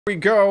We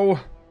go.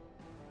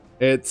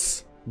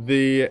 It's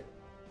the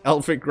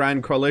Elfic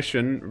Grand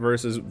Coalition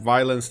versus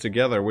Violence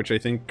Together, which I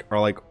think are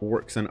like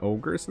orcs and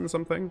ogres and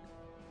something.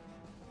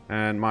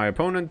 And my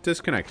opponent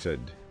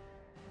disconnected.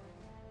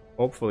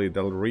 Hopefully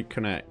they'll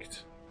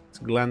reconnect. It's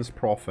Glenn's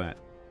Prophet.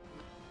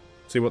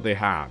 See what they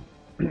have.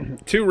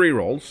 2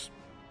 rerolls.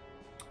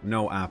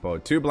 No Apo.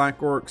 2 black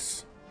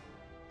orcs.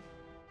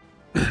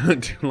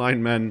 2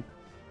 linemen.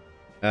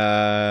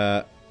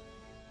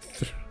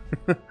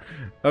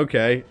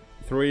 Okay.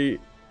 3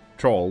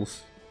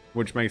 trolls,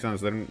 which makes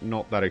sense, they're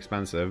not that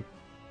expensive.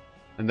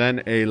 And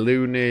then a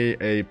loony,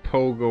 a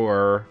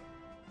pogoer,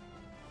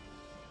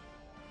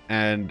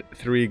 and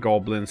 3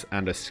 goblins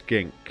and a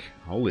skink.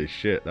 Holy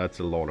shit, that's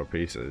a lot of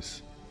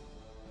pieces.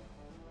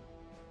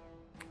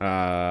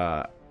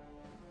 But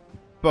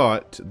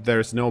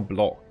there's no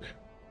block.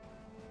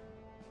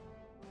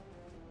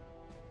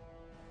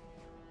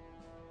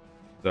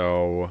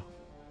 So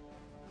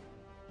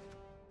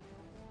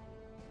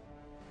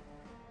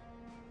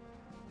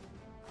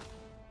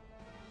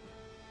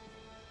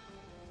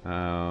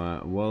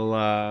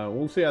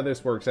we'll see how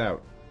this works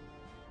out.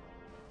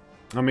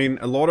 I mean,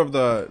 a lot of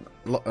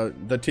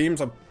the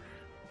teams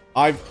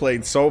I've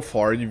played so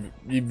far,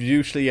 you've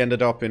usually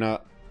ended up in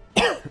a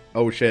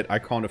oh shit, I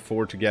can't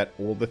afford to get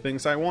all the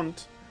things I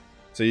want.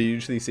 So you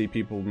usually see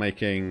people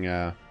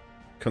making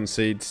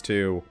concedes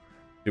to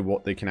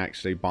what they can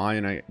actually buy,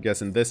 and I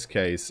guess in this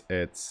case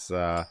it's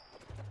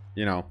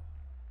you know,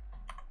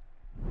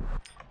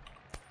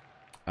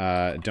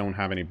 don't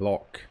have any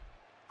block.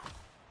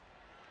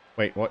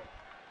 Wait, what?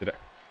 Did I?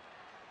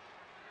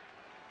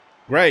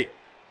 Great!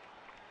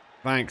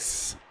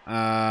 Thanks.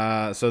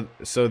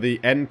 So the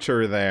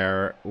enter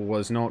there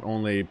was not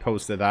only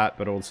posted that,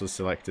 but also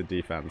selected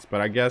defense.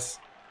 But I guess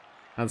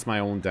that's my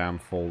own damn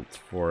fault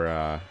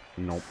for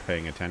not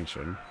paying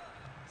attention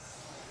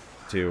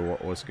to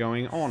what was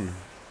going on.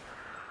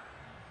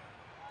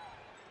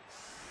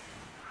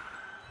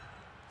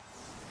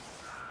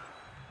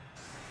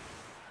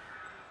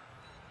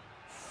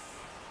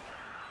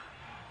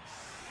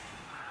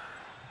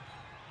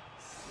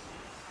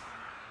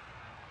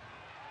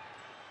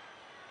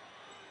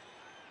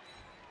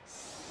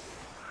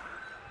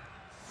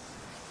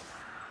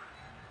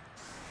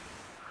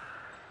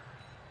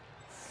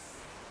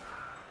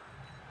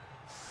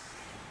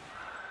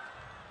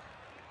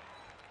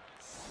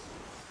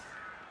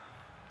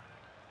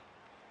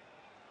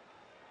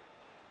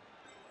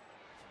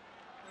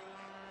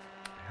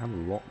 I have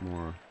a lot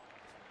more.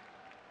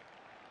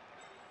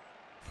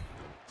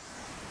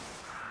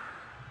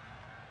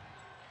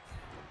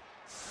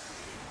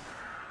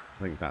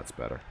 I think that's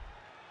better.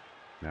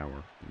 Now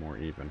we're more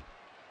even.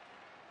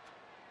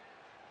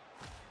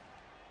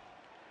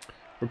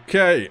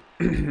 Okay,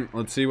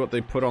 let's see what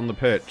they put on the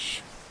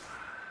pitch.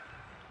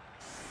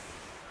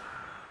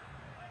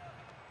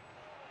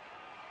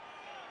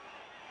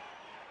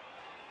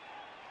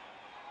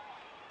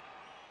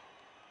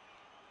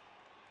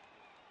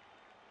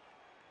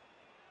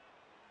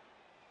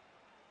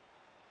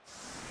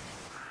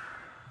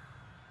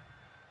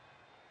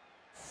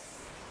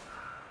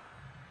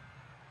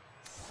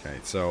 Okay,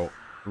 so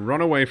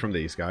run away from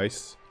these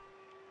guys.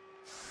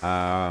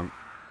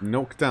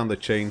 Knock down the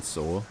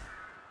chainsaw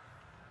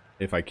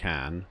if I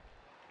can.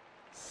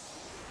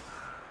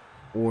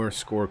 Or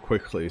score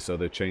quickly so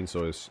the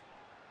chainsaw is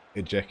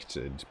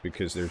ejected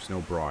because there's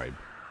no bribe.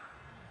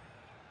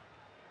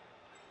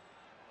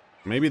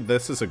 Maybe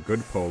this is a good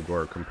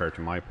Pogor compared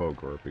to my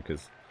Pogor,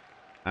 because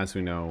as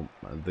we know,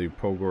 the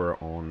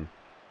Pogor on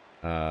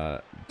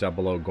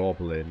 00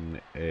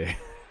 Goblin is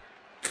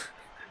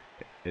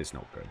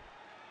not good.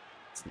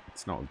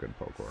 It's not a good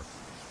Pogor.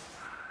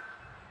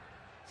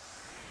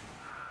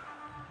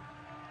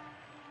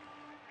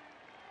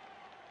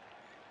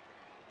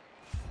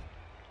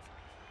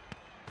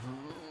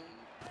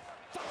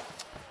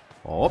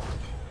 Oh.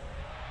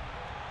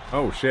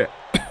 Oh shit.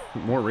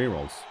 More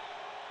rerolls.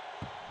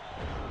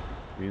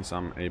 Means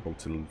I'm able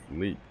to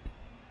leap.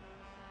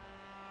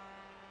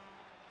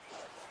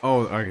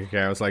 Oh, okay,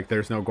 I was like,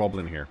 there's no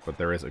goblin here, but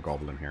there is a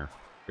goblin here.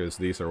 Because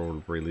these are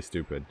all really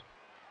stupid.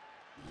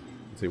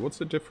 Let's see, what's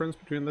the difference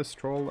between this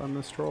troll and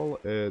this troll?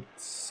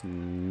 It's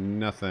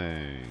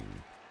nothing.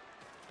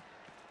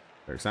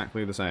 They're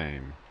exactly the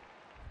same.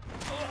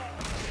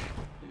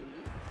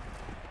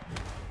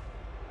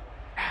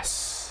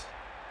 Yes!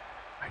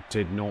 I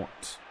did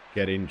not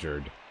get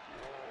injured.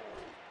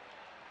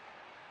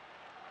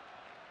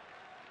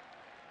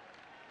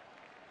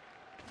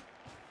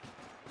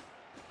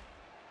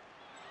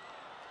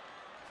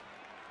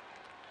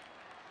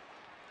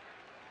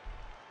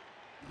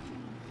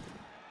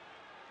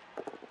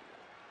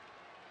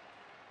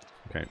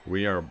 Okay,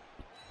 we are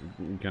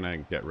gonna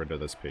get rid of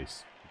this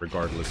piece,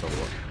 regardless of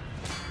what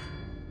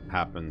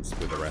happens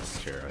with the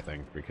rest here, I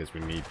think, because we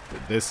need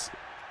this.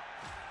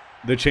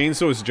 The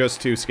chainsaw is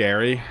just too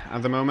scary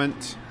at the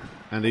moment,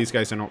 and these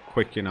guys are not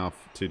quick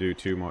enough to do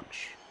too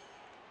much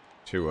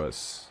to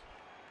us.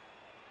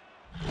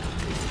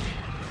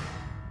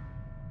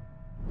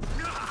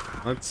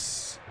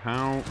 Let's...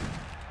 how...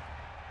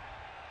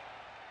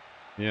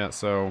 Yeah,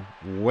 so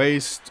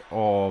waste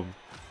of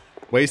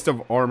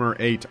armor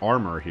 8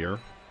 armor here.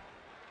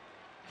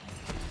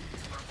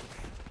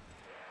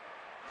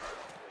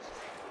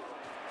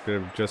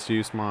 Could have just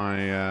used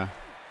my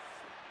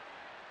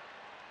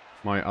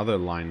my other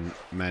line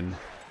men.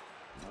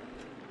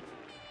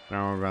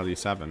 Armor value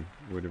 7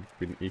 would have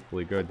been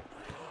equally good.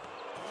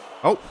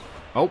 Oh!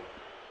 Oh!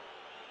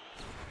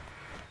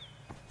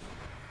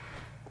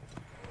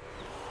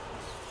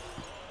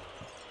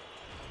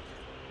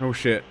 Oh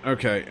shit.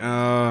 Okay.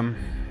 I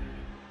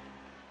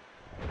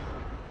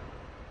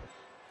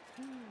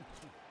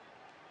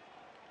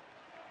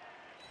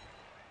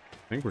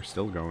think we're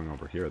still going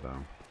over here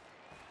though.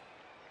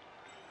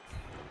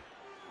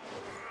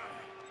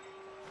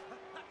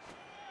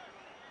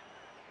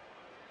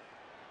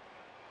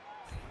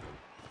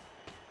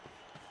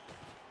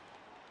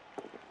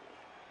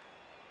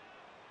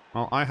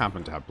 Well, I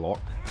happen to have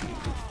block.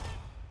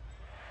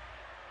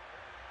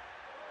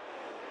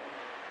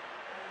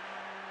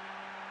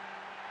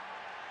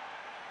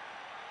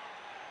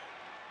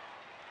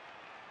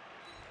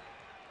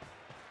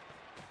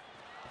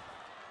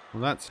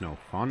 Well, that's no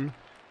fun.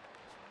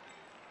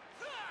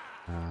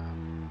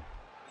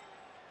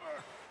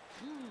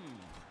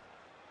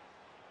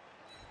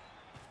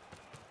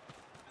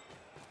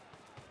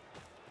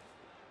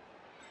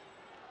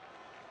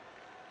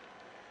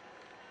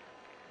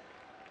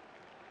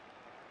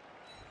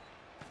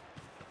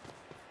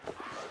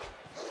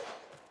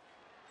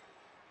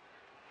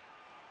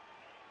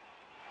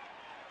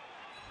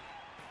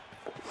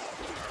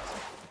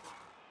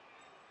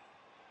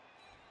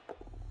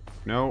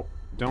 No,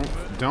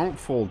 don't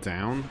fall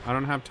down. I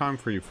don't have time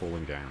for you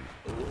falling down.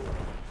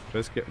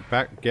 Just get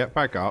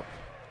back up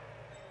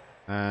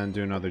and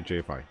do another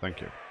J5. Thank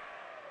you.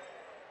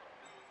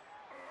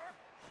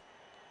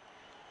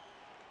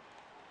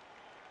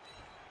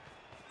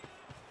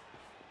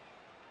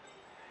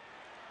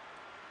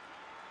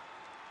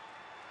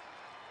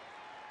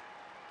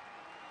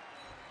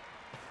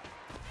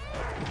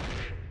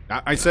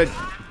 I said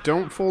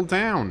don't fall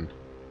down.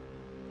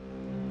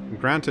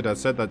 Granted, I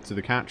said that to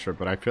the catcher,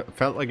 but I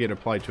felt like it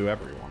applied to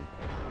everyone.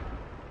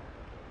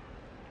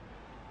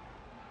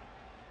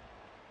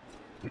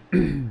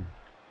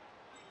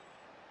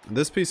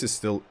 This piece is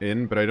still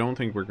in, but I don't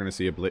think we're going to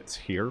see a blitz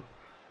here.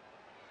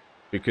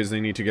 Because they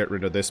need to get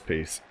rid of this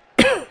piece.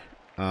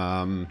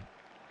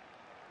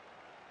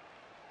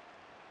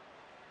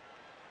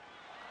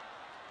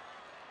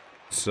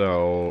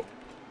 So...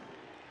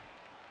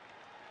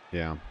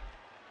 yeah.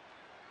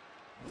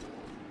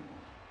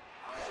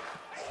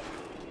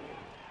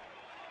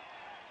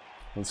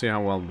 We'll see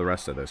how well the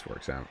rest of this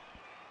works out.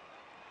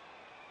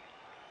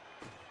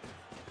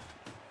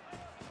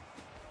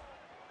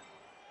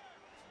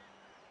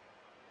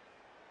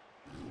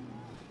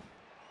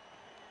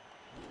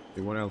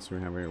 See, what else do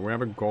we have here? We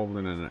have a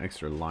goblin and an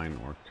extra line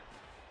orc.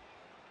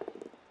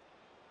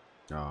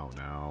 Oh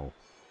no.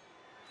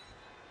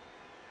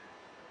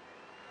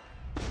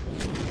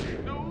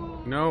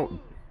 No!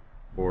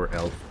 Or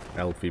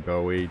Elfie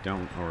Bowie,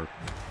 don't. Or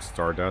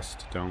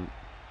Stardust, don't.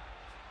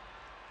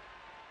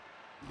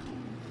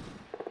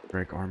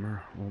 Break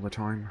armor all the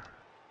time.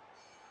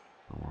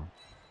 Oh well.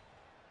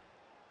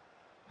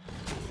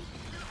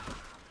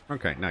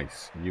 Okay,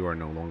 nice. You are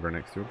no longer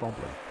next to a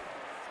goblin.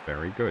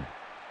 Very good.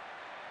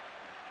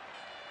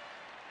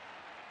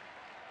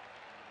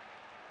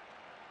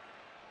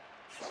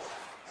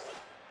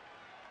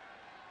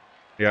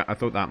 Yeah, I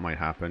thought that might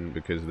happen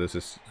because this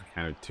is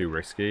kind of too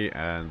risky,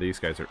 and these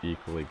guys are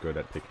equally good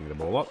at picking the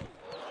ball up.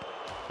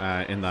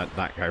 In that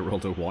guy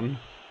rolled a 1.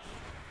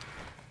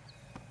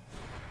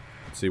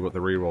 Let's see what the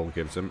reroll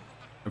gives him.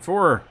 A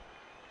 4!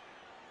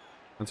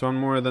 That's one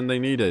more than they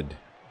needed.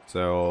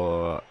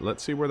 So,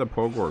 let's see where the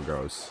Pogor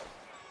goes.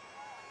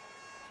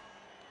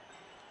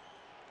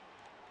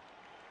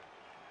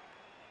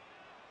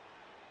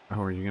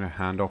 Oh, are you going to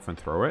hand off and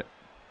throw it?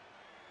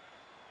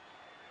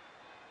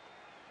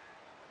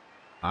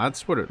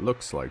 That's what it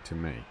looks like to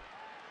me.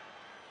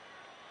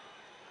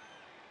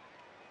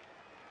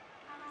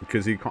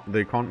 Because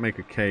they can't make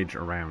a cage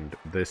around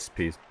this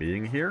piece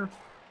being here.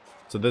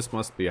 So this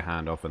must be a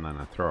handoff and then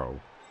a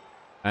throw.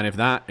 And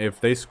if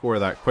they score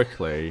that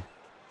quickly,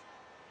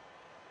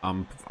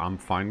 I'm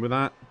fine with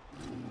that.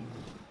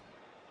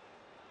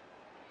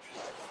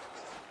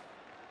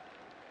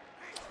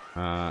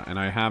 And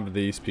I have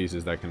these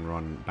pieces that can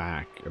run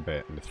back a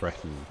bit and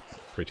threaten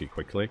pretty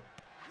quickly.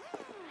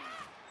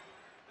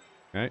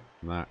 Okay,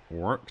 that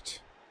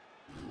worked.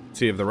 Let's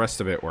see if the rest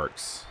of it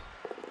works.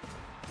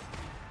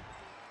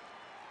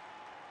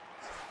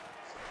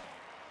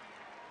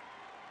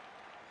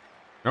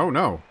 Oh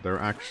no, they're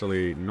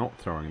actually not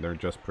throwing, they're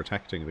just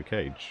protecting the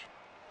cage.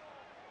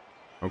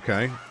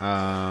 Okay,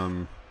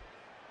 so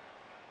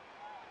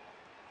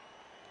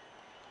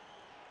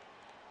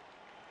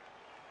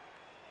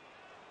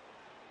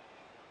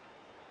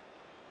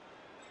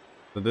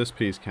this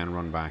piece can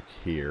run back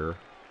here.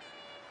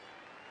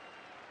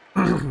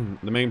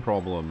 The main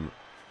problem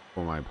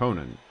for my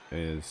opponent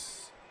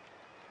is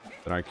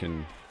that I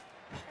can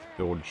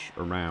dodge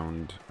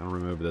around and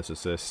remove this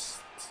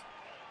assist.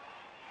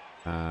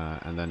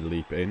 And then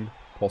leap in,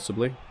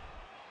 possibly.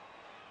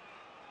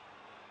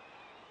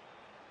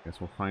 Guess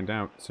we'll find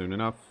out soon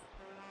enough.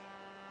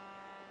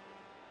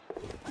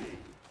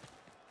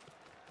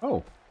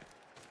 Oh.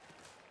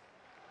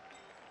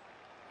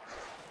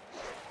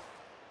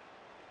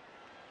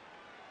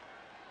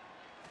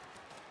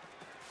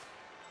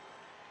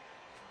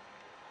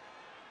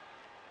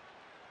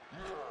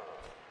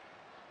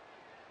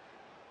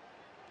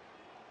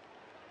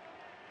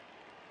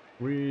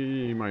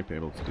 We might be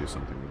able to do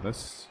something with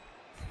this.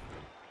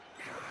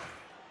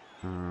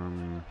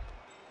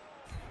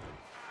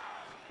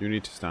 You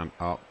need to stand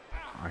up.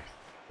 I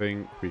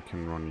think we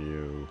can run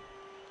you.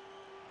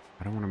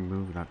 I don't want to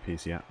move that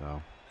piece yet,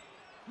 though.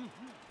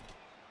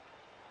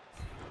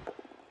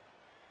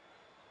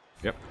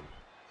 Yep,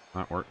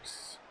 that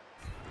works.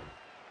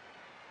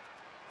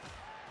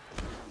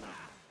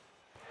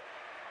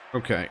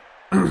 Okay.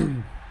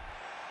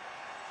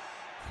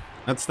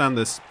 Let's stand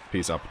this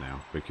piece up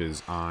now,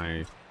 because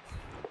I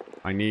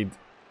need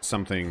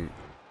something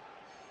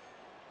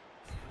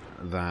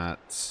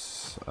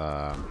that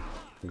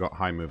got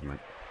high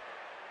movement.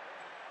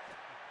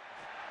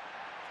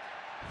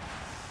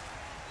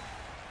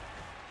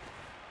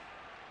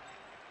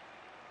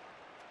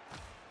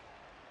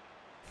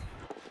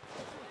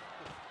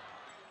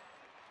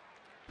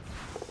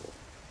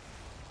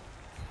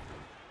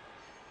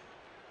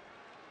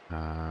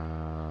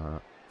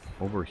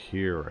 Over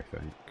here, I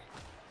think.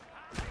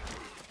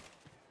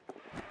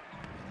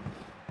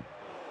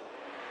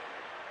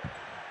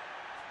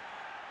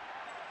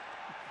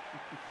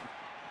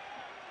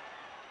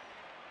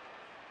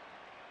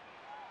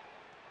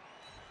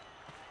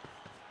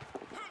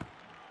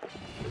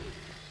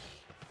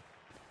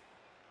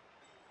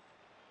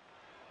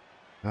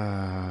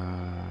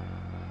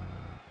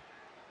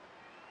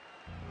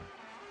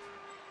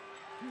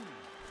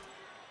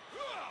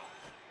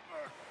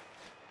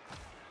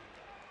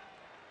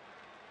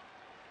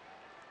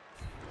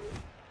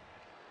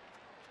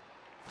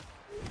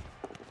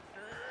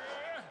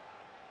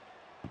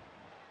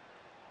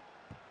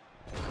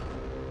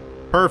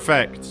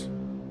 Perfect.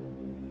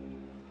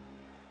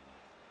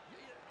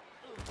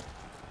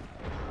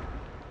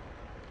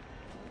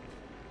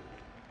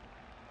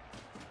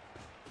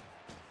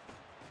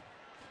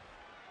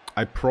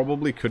 I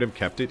probably could have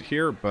kept it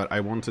here, but I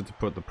wanted to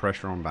put the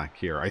pressure on back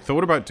here. I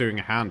thought about doing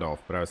a handoff,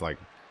 but I was like,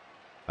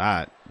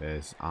 that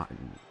is...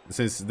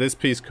 since this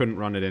piece couldn't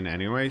run it in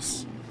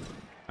anyways,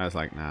 I was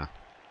like, nah.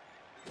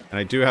 And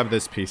I do have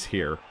this piece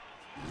here.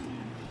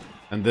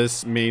 And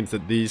this means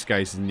that these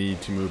guys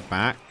need to move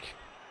back.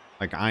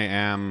 Like, I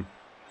am,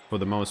 for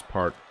the most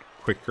part,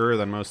 quicker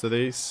than most of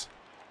these.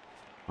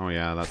 Oh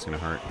yeah, that's gonna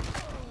hurt.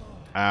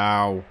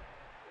 Ow.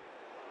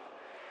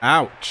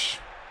 Ouch.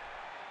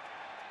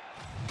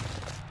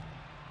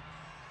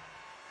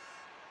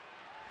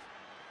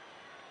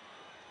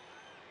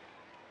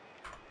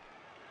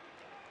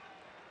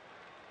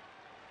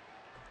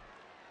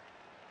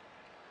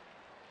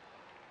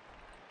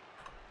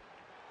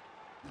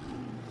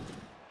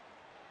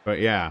 But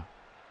yeah.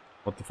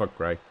 What the fuck,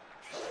 Gray?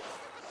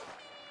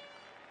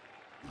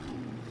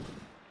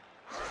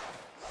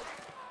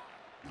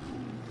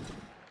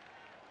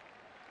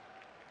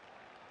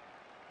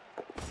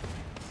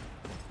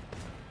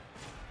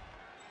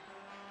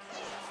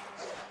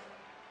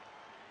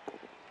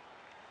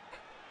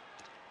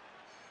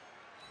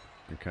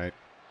 Okay.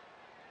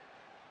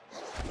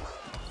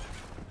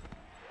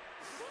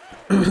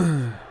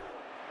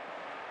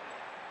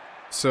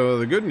 So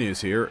the good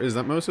news here is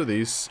that most of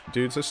these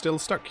dudes are still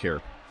stuck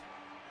here.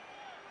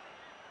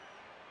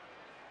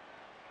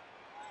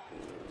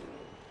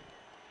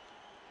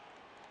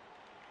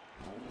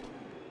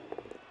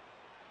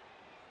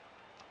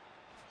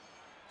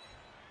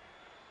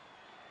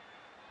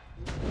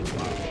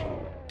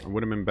 It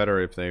would have been better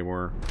if they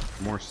were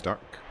more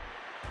stuck.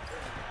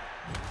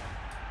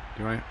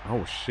 Do I?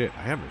 Oh shit,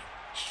 I have a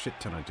shit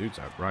ton of dudes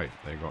out. Right,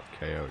 they got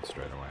KO'd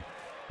straight away.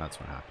 That's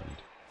what happened.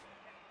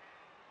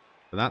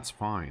 But that's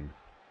fine.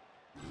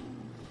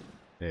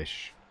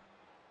 Ish.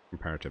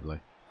 Comparatively.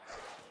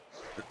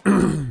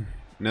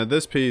 Now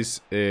this piece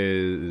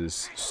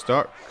is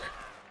stuck.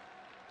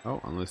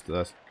 Oh, unless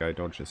that guy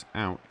dodges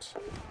out.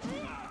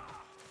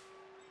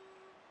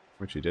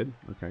 Which he did.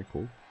 Okay,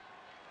 cool.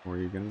 Where are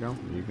you gonna go?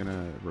 Are you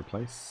gonna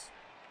replace?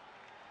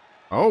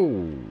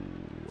 Oh,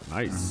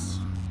 nice.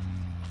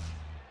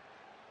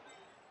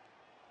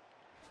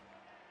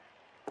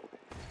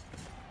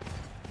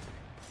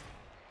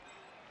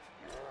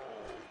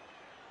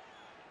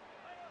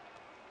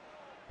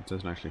 It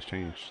doesn't actually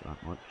change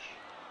that much.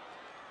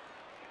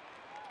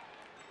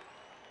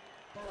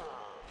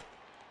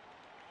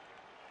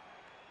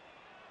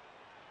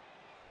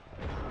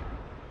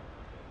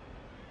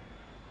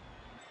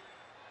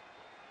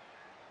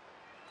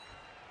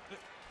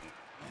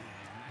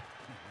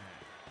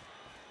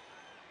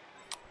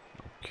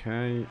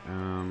 Okay,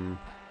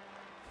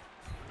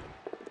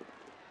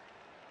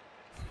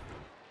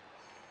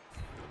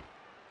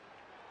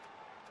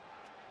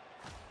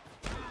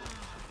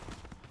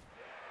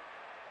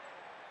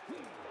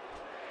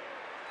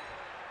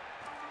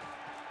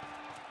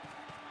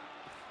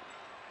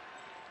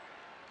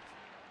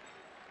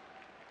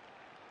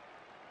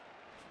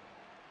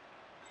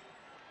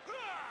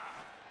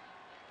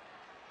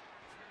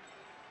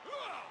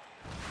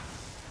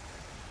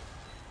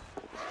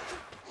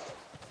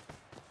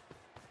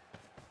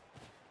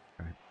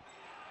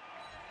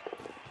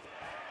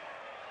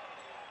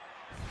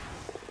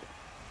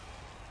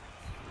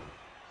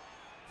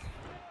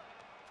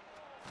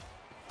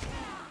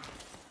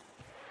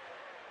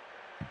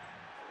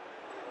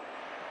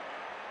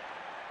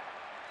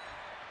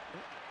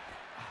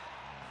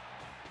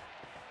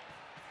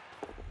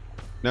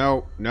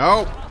 No,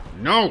 no,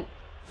 no,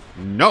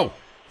 no.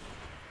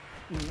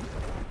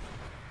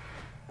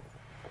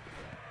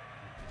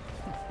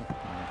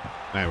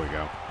 There we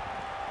go.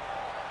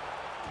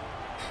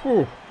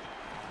 Whew.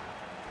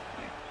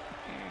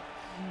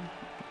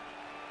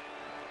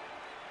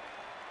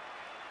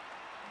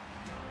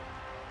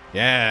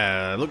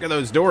 Yeah, look at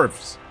those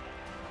dwarfs.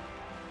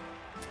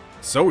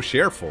 So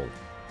cheerful.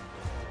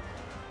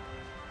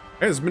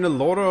 There's been a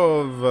lot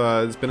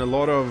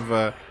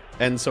of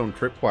end zone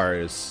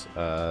tripwires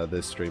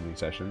this streaming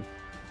session.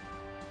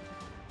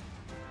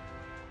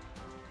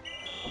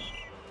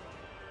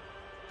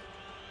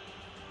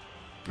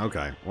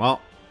 Okay,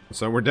 well,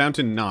 so we're down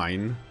to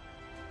 9.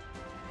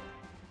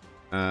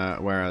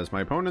 Whereas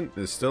my opponent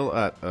is still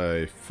at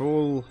a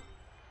full...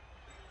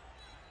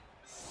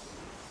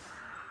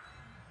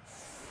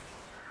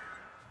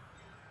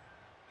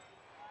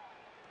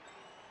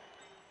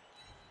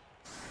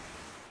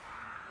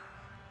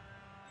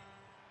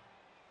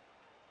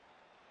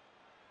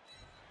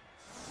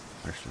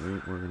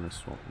 Actually, we're going to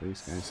swap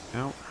these guys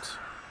out.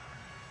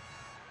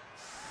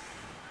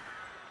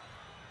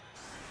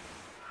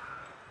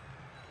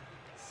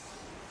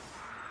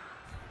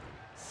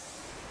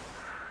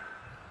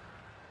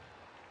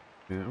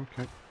 Yeah,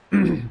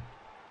 okay.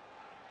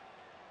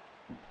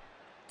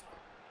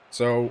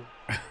 So,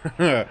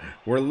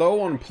 we're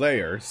low on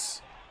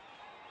players,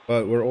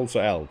 but we're also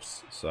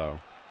elves, so...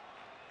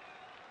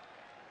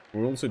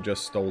 We also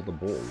just stole the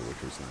ball,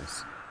 which was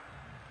nice.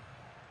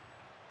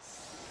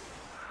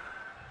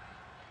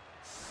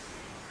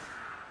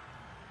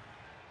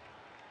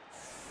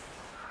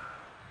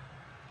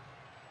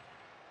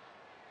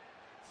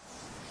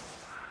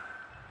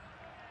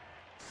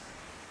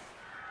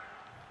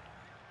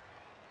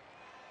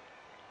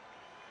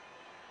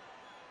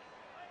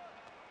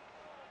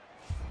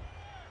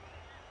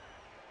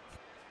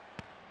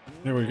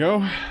 There we go.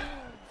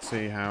 Let's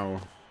see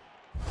how...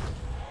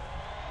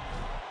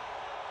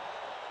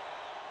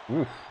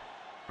 Oof.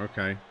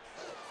 Okay.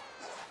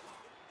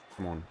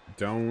 Come on.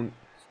 Don't...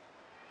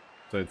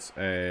 So it's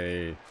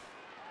a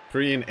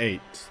 3 and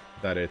 8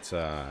 that it's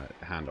a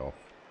handoff.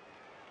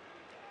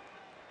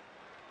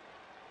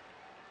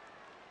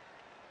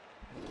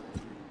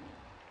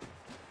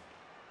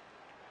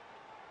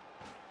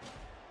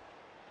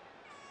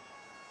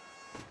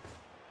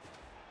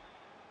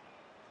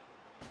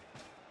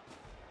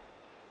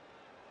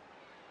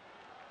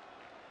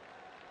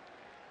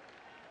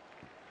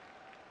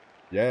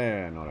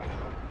 Yeah, not a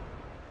handoff.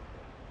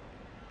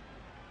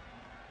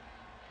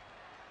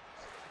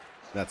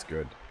 That's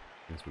good.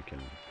 Means we can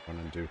run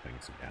and do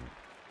things again.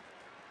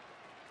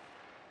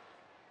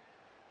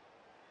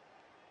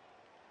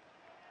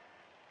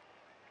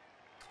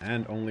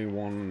 And only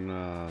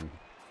one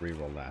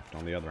reroll left.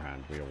 On the other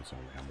hand, we also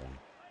only have one.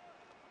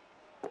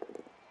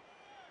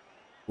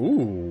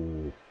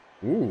 Ooh.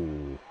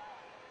 Ooh.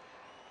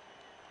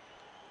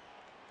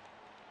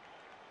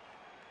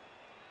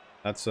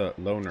 That's a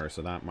loner,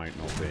 so that might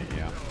not be,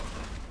 yeah.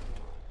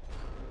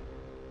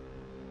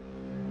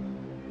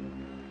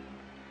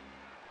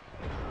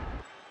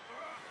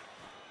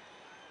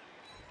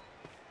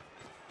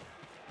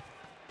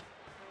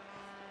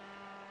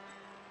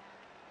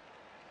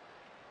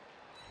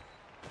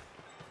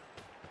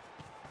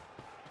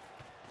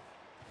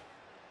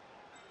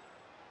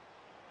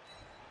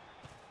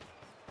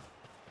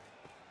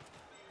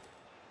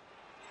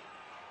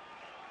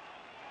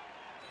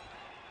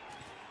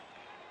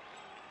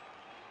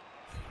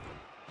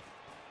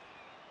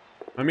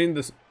 I mean,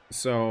 this,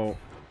 so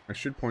I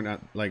should point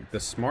out, like, the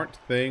smart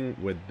thing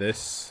with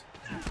this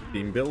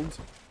team build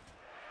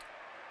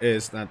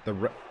is that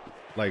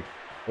like,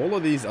 all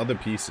of these other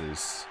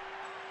pieces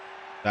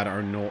that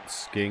are not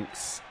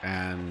skinks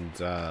and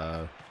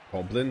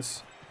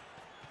goblins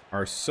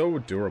are so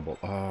durable.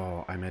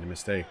 Oh, I made a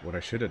mistake. What I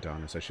should have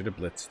done is I should have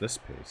blitzed this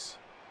piece.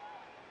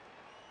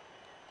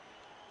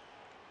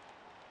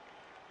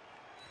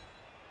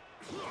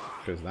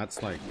 Because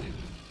that's like...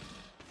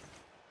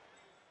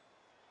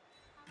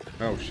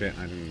 Oh shit,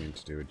 I didn't mean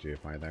to do a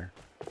GFI there.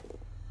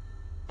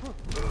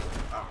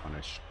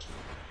 Punished.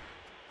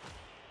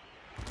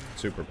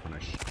 Super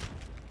punished.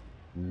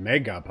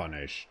 Mega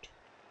punished.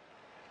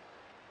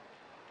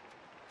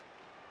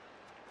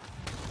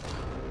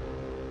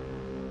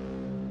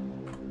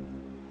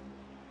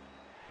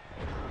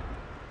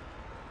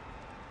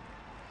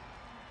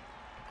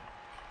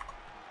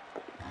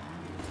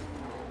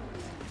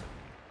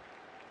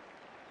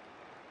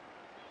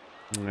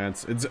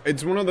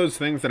 It's one of those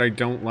things that I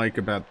don't like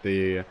about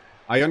the...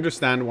 I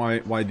understand why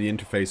the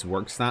interface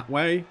works that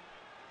way,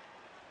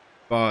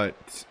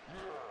 but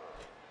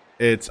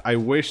it's... I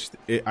wish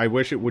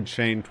it would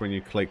change when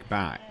you click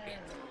back.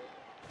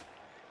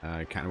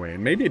 Kind of way.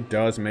 And maybe it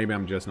does, maybe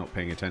I'm just not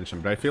paying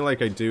attention, but I feel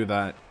like I do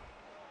that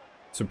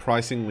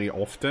surprisingly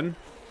often.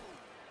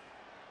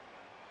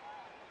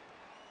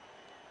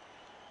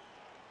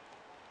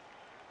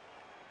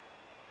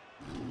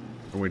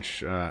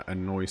 Which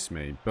annoys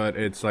me, but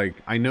it's like,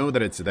 I know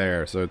that it's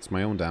there, so it's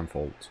my own damn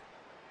fault.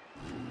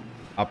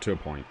 Up to a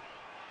point.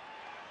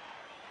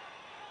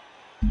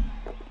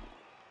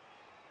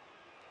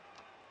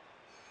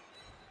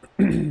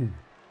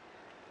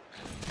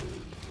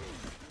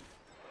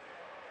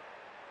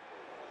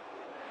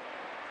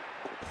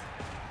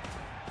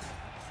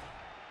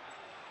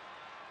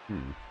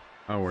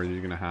 Oh, are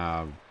you gonna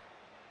have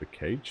the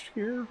cage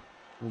here?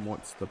 Or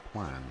what's the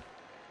plan?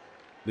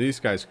 These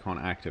guys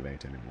can't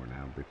activate anymore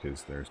now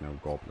because there's no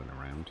goblin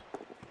around.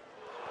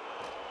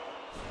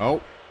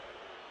 Oh!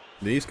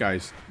 These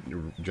guys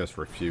just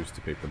refuse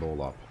to pick the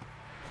ball up.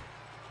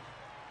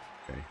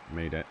 Okay,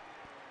 made it.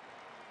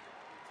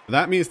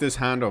 That means this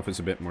handoff is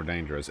a bit more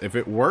dangerous. If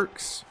it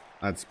works,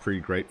 that's pretty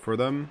great for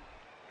them.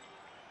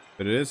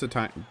 But it is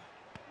a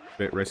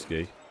bit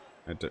risky.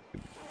 It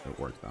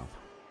worked though.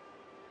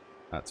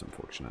 That's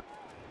unfortunate.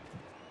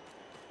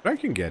 But I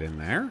can get in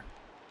there.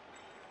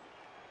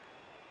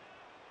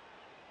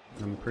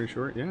 I'm pretty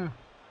sure, yeah.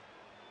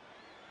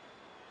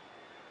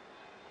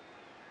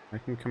 I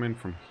can come in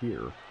from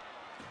here.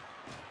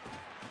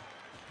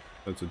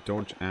 So it's a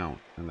dodge out,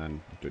 and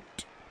then...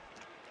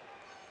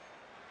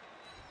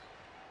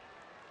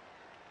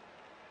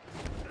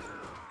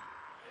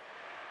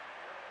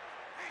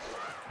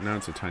 Now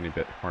it's a tiny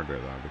bit harder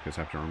though, because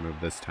I have to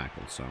remove this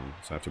tackle zone,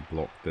 so I have to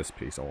block this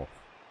piece off.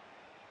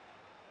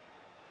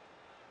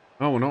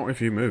 Oh, not if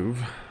you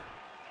move.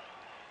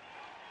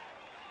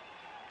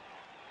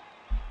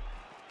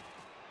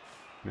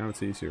 Now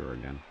it's easier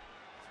again.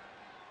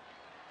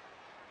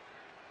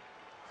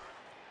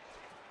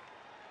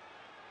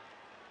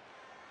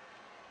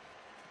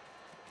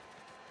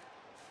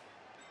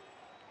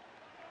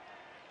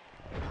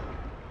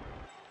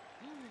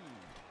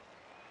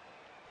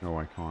 No,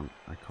 I can't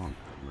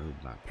move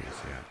that piece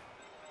yet.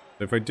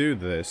 So if I do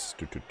this,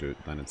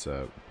 then it's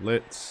a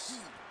blitz.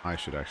 I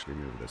should actually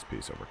move this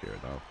piece over here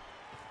though.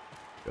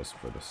 Just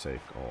for the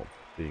sake of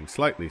being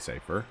slightly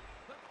safer.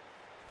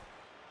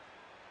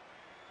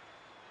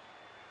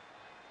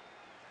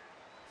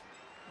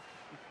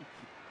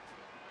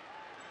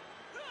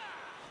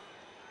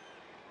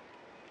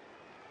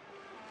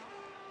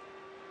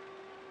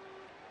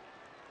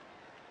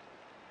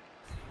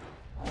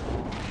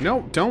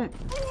 No, don't.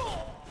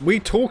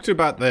 We talked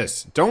about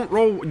this. Don't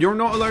roll. You're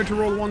not allowed to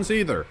roll ones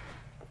either.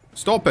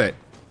 Stop it.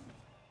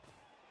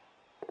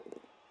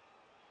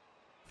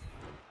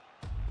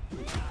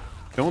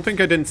 Don't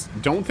think I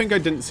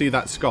didn't see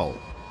that skull.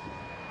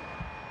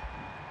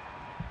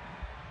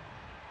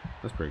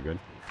 That's pretty good.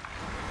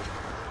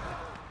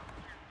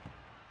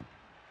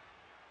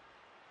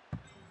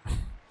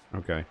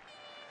 Okay.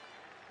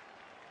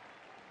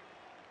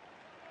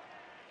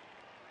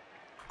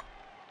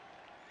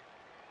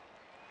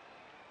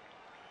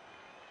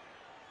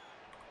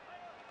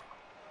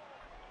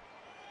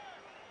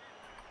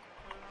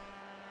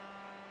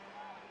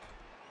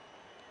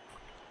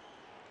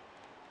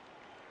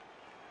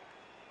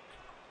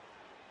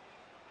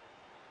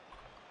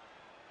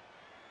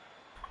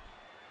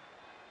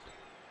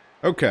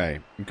 Okay,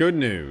 good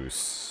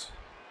news.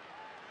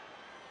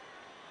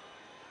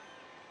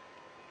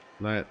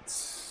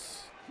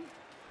 Let's...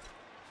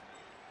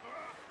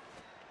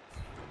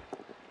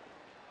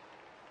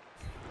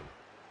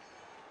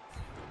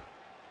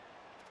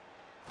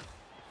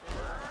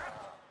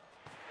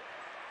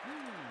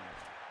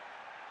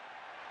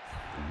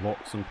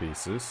 lots and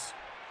pieces.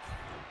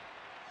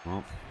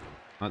 Well,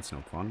 that's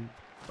no fun,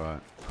 but...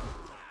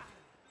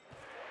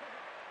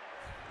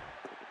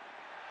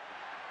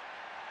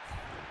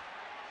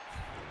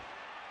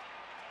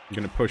 I'm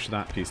going to push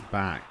that piece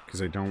back,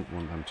 because I don't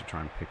want them to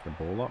try and pick the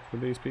ball up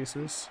with these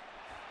pieces.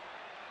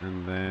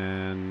 And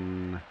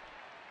then...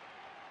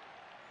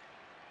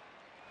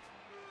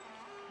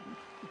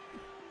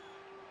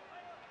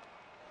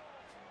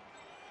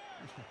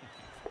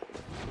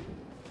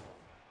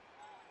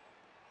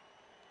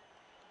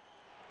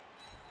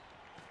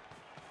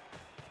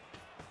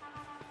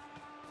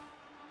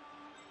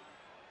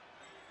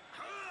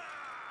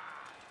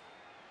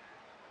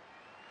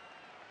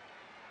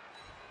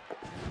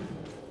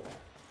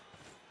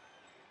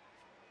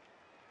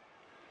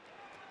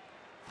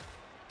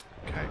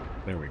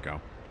 there we go.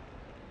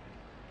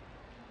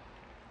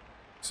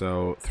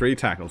 So 3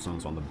 tackle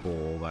zones on the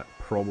ball. That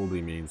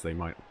probably means they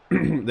might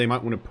they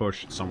might want to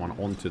push someone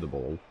onto the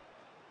ball.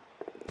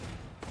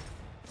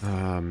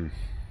 Or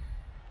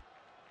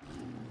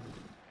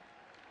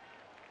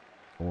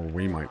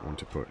we might want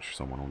to push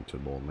someone onto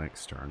the ball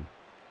next turn,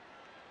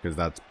 because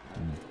that's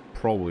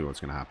probably what's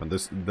going to happen.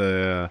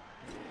 The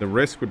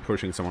risk with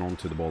pushing someone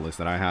onto the ball is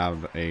that I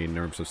have a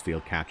Nerves of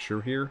Steel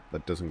catcher here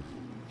that doesn't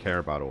care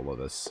about all of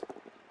this.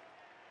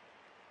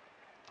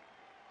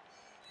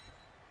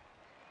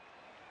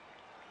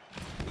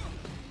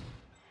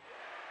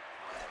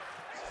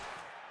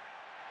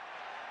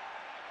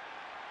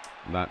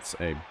 That's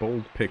a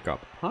bold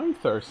pickup. Hi,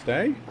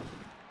 Thursday.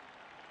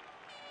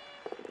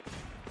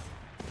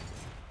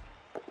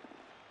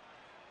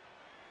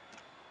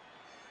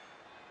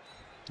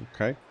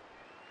 Okay.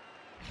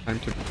 Time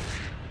to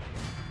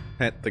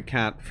pet the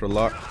cat for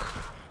luck.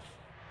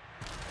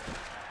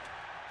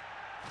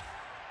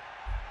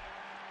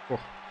 Oh.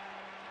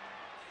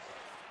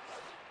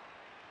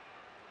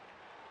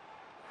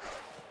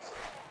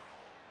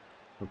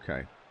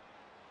 Okay.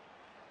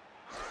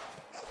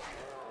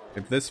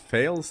 If this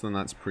fails, then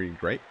that's pretty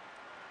great.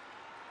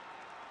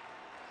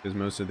 Because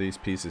most of these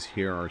pieces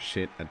here are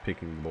shit at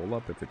picking the ball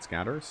up if it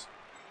scatters.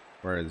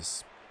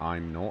 Whereas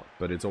I'm not,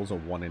 but it's also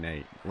 1 in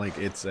 8. Like,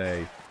 it's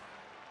a...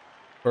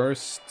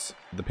 First,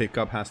 the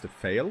pickup has to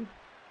fail.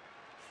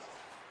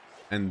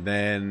 And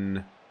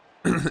then...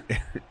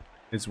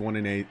 it's 1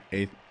 in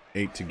 8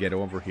 to get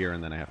over here,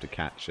 and then I have to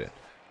catch it.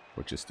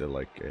 Which is still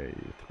like a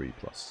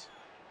 3+.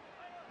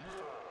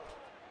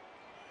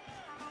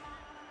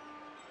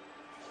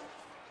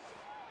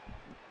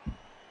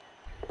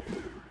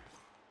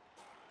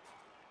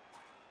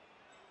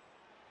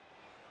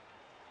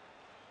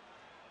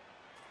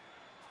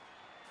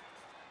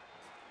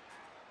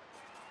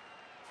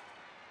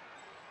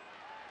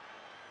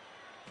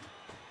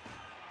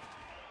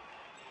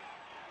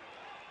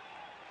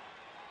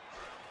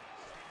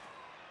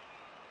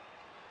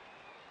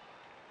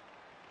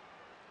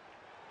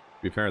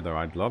 To be fair though,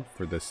 I'd love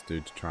for this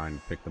dude to try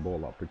and pick the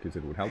ball up because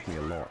it would help me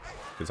a lot.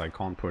 Because I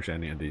can't push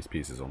any of these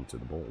pieces onto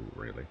the ball,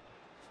 really.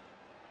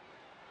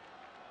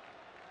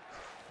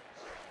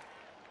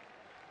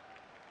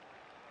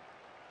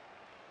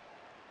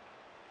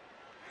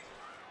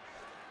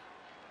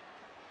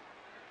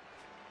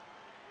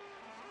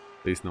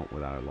 At least not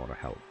without a lot of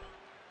help.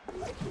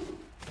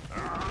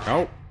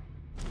 Oh!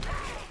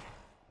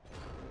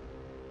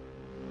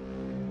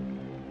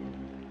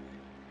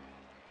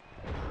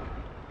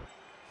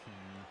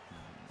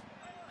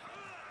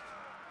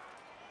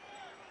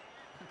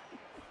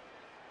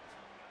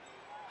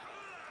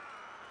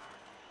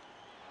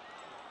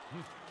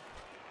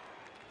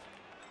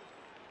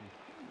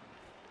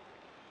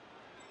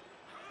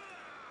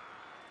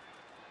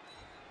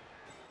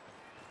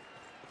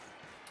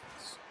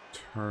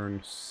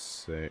 Turn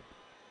 6.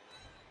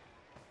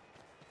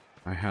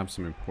 I have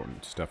some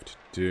important stuff to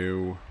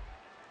do.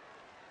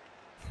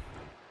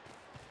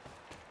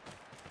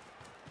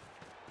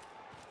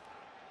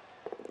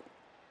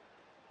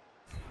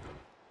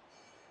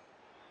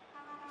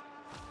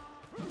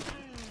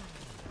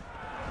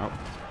 Oh.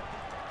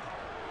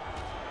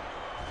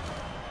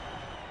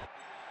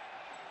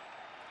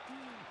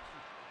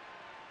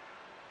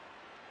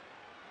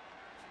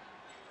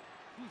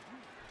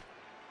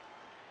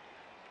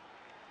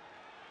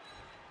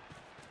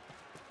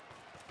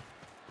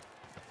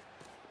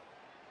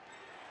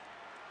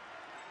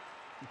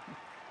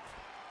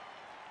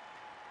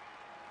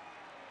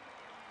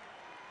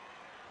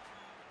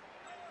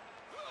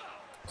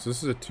 So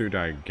this is a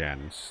 2-die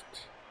against.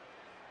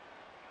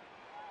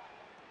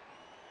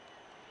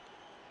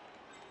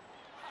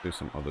 Do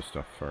some other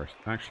stuff first.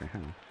 Actually,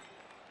 hang on.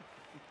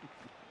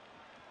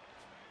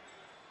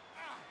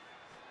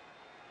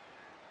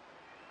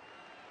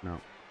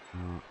 No.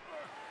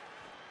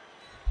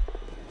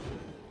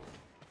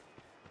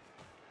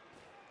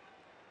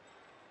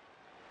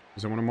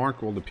 Because I want to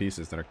mark all the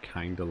pieces that are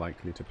kind of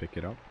likely to pick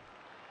it up.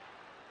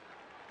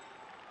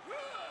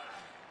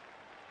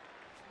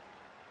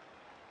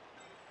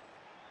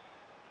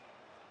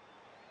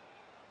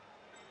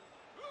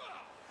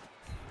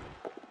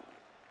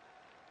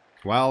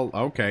 Well,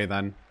 okay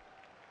then.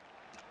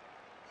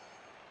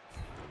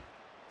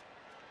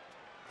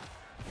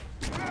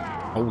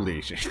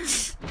 Holy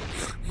shit.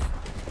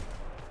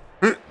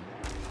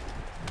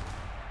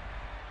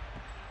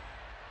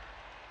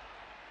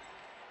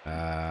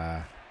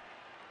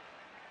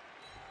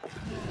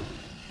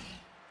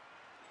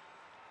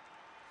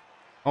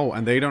 Oh,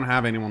 and they don't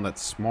have anyone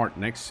that's smart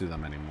next to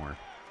them anymore.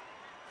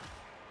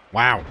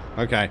 Wow.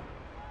 Okay.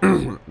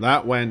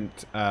 That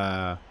went,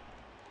 a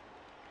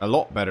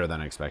lot better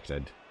than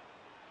expected.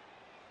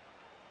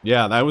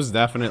 Yeah, that was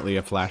definitely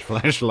a flash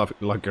like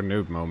a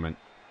noob moment.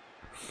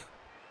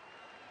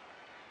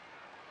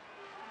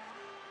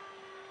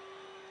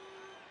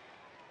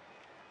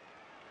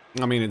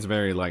 I mean, it's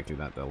very likely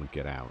that they'll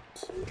get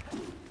out.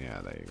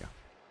 Yeah, there you go.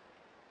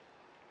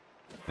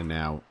 And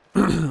now,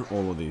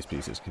 all of these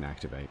pieces can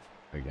activate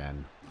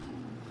again.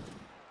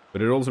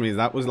 But it also means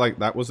that was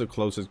the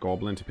closest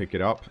goblin to pick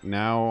it up.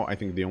 Now, I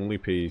think the only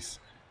piece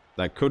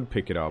that could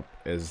pick it up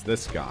is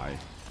this guy.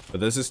 But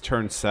this is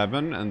turn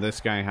 7, and this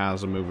guy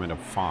has a movement of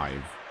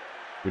 5.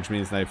 Which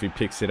means that if he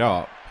picks it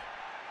up,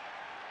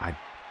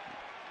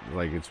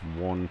 it's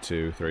 1,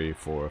 2, 3,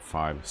 4,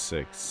 5,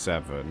 6,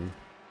 7.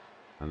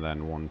 And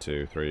then 1,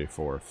 2, 3,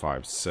 4,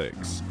 5,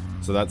 6.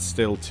 So that's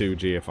still 2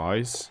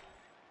 GFIs.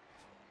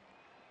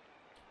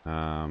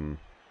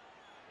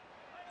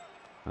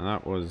 And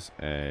that was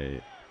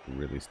a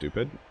really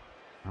stupid.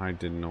 I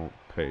did not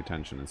pay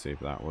attention and see if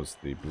that was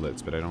the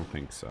blitz, but I don't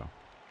think so.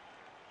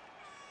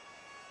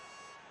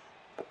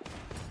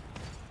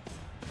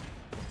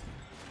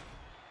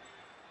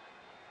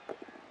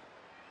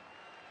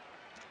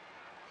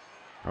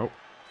 Oh,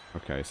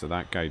 okay, so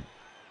that guy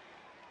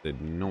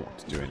did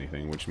not do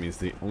anything, which means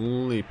the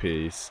only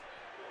piece,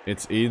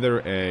 it's either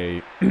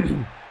a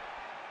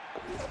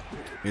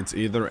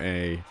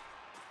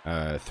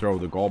throw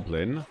the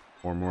goblin,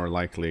 or more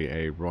likely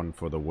a run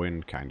for the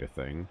win kind of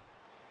thing.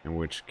 In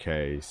which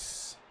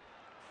case,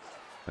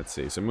 let's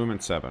see, so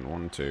movement 7,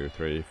 1, 2,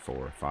 3,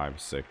 4,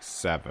 5, 6,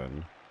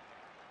 7.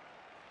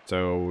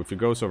 So if it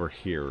goes over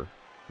here,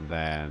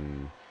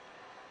 then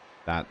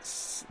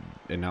That's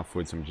enough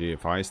with some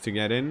GFIs to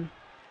get in.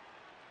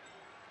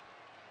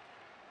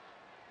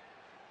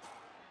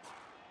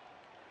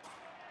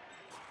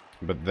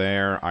 But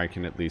there, I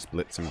can at least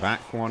blitz him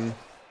back one.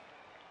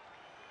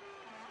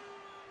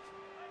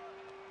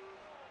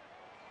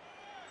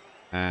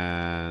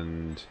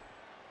 And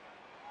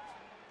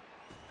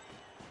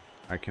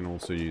I can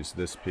also use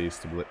this piece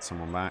to blitz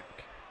someone back.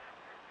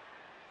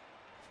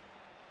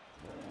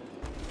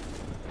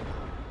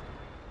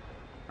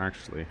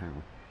 Actually, hang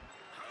on.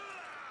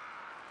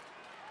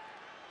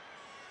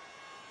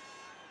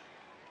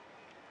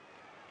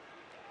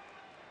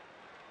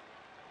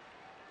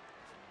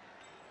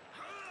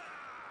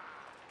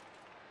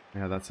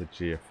 Yeah, that's a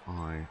GFI.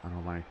 I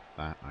don't like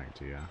that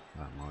idea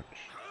that much.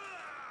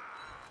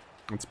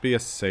 Let's be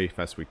as safe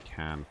as we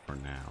can for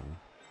now.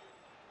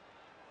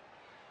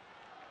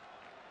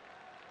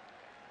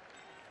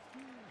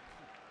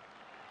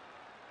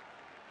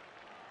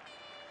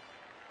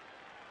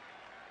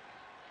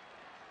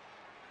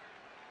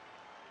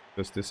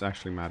 Does this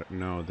actually matter?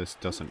 No, this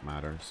doesn't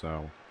matter,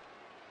 so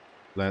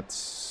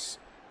let's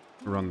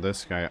run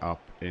this guy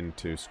up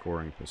into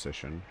scoring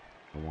position.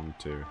 1,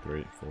 2,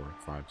 3, 4,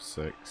 5,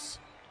 6.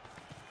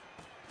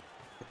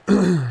 You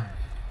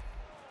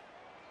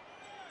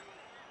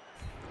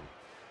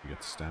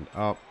get to stand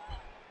up.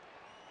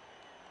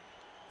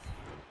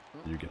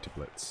 You get to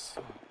blitz.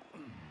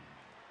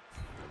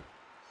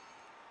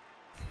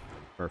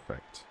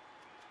 Perfect.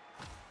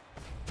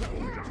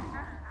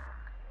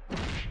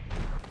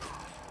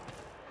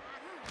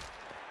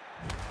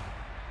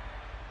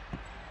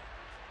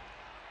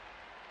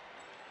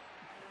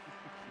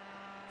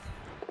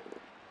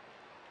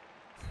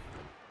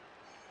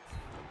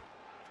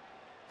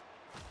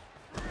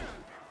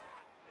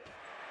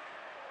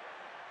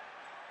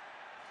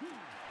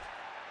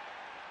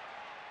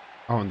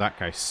 Oh, and that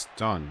guy's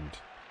stunned.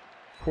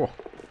 Whew.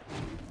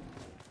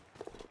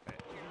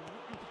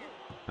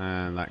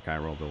 And that guy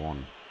rolled a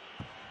 1.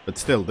 But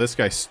still, this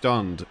guy's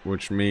stunned,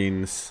 which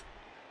means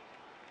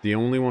the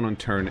only one on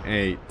turn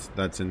 8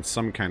 that's in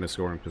some kind of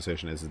scoring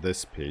position is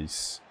this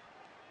piece.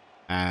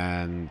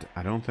 And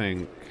I don't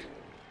think...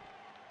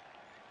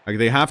 Like,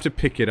 they have to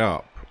pick it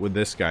up with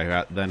this guy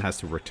who then has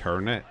to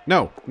return it.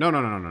 No, no,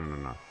 no, no, no, no, no,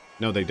 no.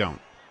 No, they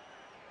don't.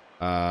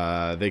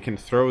 They can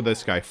throw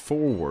this guy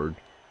forward.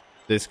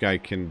 This guy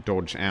can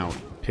dodge out,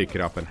 pick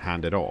it up, and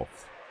hand it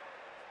off.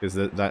 Because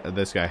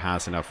this guy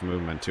has enough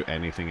movement to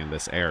anything in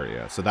this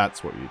area. So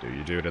that's what you do.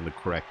 You do it in the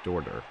correct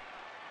order.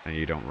 And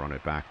you don't run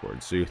it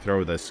backwards. So you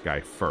throw this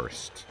guy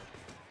first.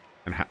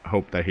 And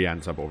hope that he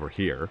ends up over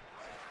here.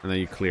 And then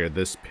you clear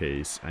this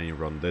piece. And you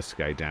run this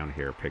guy down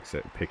here, pick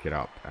it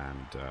up,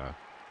 and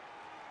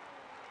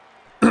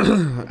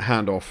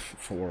hand off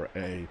for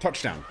a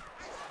touchdown.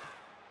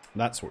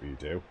 That's what you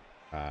do.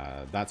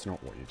 That's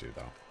not what you do,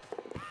 though.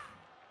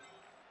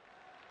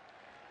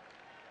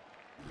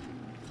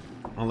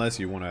 Unless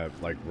you want to,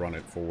 like, run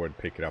it forward,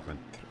 pick it up, and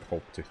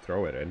hope to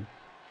throw it in.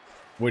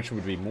 Which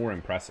would be more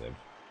impressive.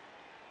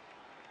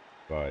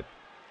 But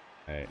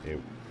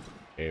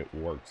it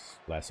works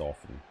less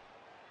often.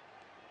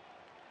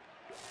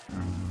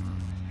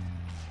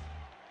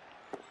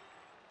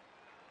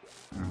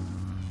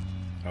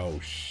 Oh,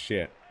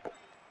 shit.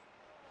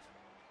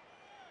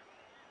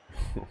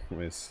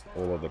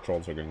 All of the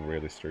trolls are going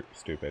really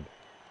stupid.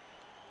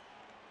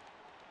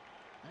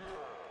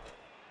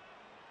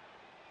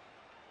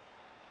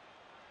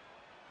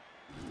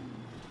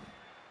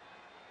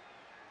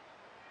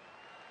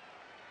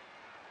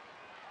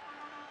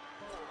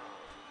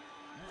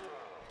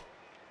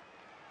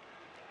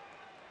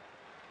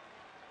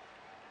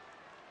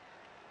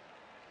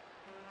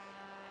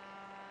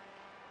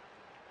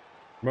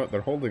 But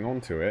they're holding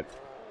on to it.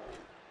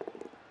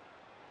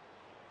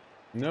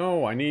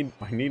 No, I need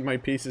my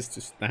pieces to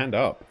stand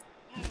up.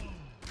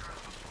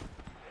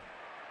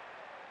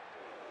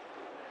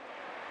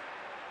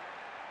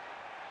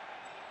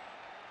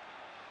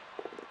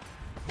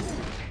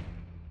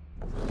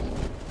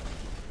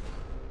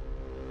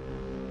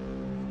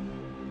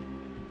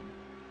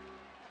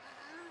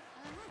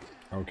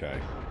 Okay.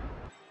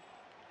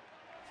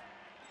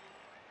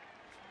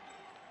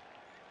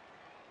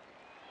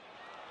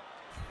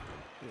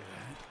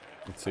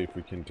 Let's see if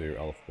we can do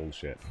elf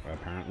bullshit.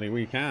 Apparently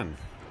we can.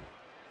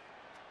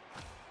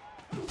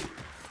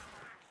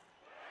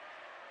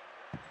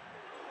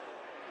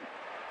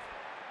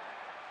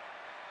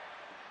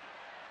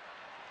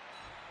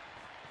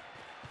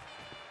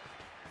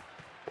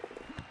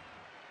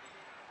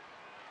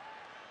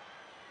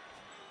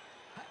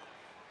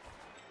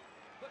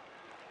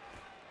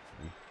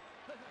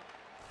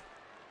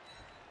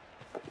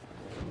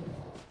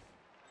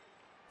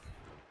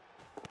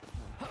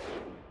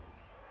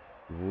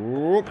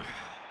 Whoop.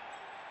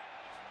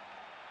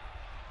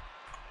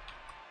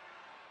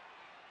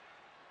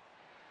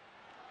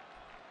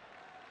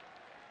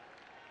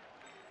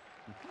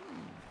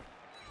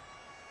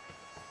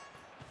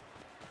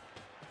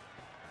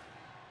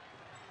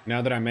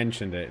 Now that I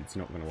mentioned it, it's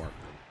not going to work.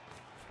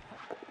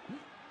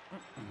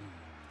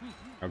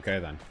 Okay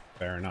then,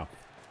 fair enough.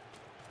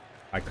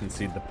 I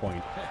concede the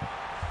point.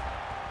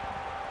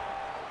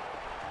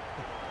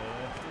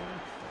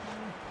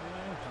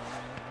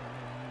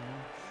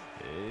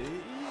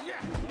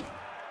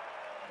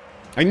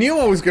 I knew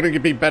I was going to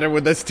be better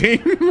with this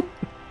team.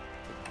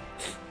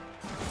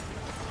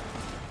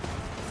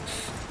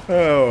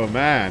 Oh,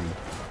 man.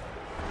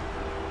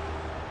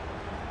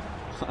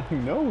 I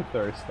know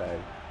Thursday.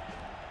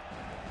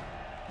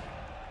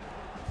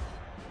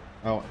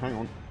 Oh, hang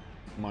on.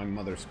 My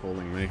mother's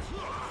calling me.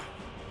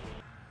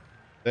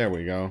 There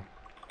we go.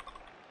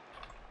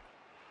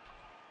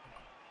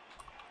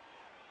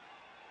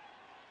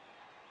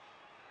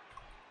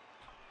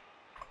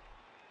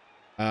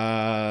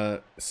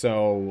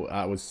 So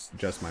that was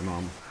just my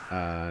mom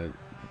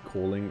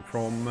calling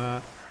from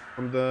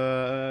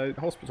the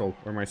hospital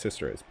where my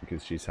sister is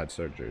because she's had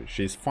surgery.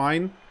 She's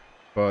fine,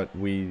 but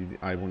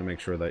I want to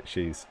make sure that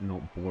she's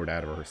not bored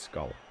out of her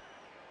skull.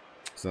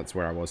 So that's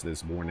where I was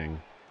this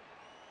morning.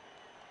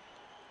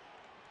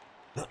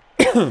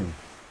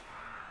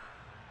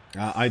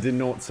 I did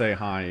not say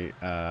hi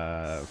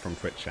from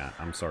Twitch chat.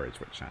 I'm sorry,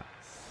 Twitch chat.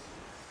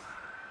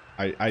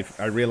 I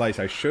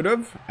realized I should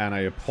have, and I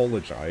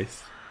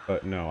apologize,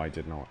 but no, I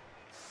did not.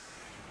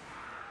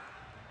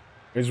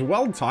 It was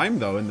well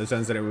timed, though, in the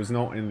sense that it was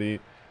not in the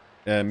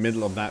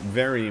middle of that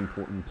very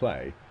important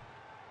play.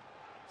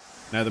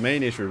 Now, the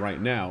main issue right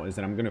now is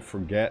that I'm going to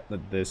forget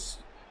that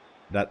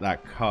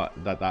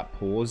that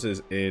pause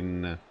is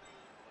in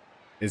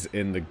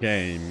the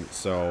game.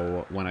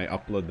 So when I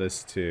upload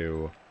this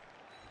to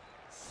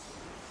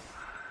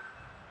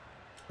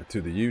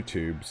the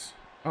YouTubes,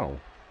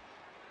 oh,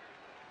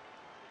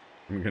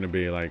 I'm going to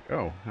be like,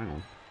 oh, hang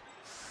on.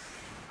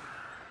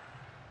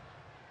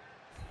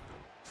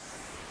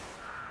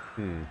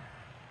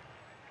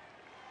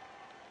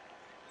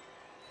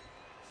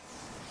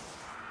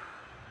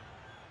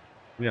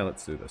 Yeah,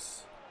 let's do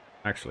this.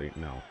 Actually,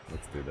 no,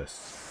 let's do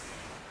this.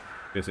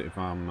 Because if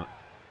I'm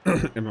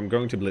if I'm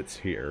going to blitz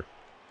here,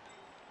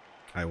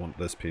 I want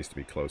this piece to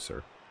be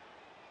closer.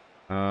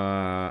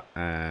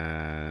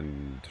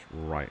 And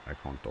right, I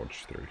can't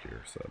dodge through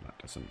here, so that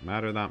doesn't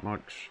matter that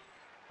much.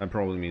 That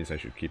probably means I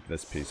should keep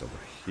this piece over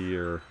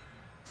here,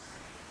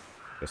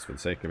 just for the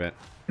sake of it.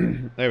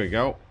 There we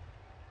go.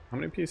 How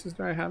many pieces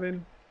do I have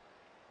in?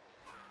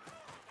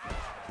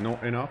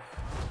 Not enough?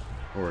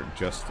 Or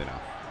just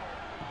enough?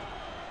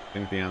 I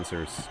think the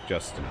answer is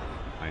just enough.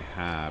 I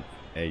have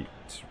 8.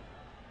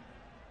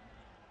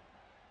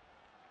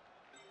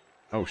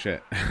 Oh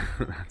shit.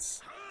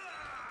 That's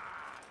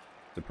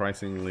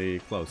surprisingly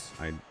close.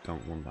 I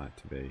don't want that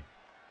to be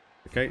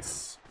the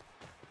case.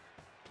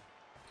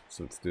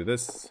 So let's do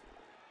this.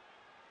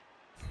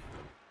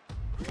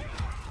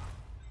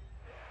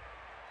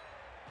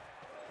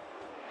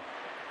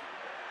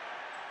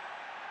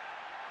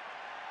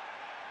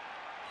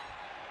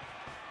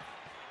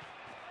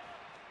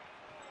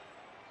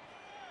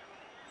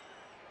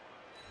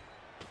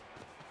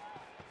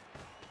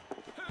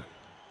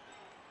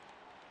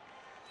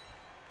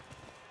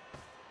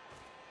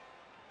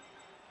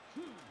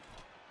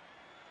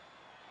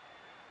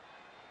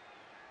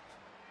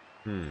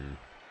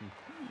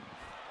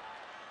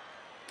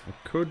 I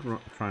could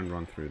try and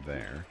run through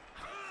there.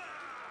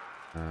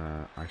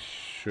 I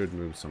should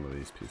move some of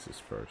these pieces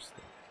first,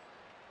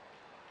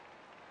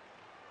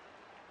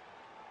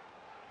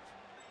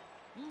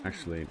 though.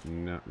 Actually,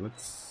 no,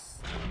 let's...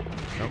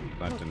 Nope,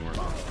 that didn't work.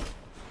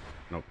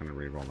 Nope, gonna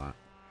reroll that.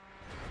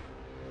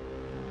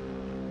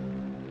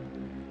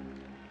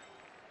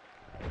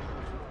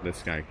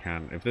 This guy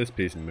can... If this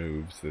piece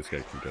moves, this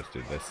guy can just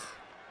do this.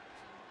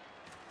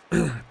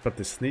 But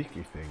the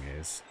sneaky thing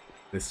is,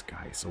 this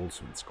guy is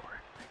also in scoring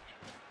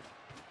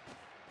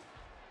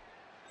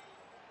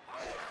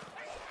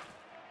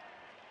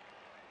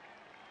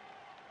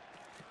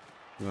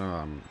range.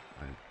 I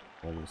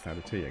almost had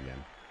a T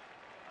again.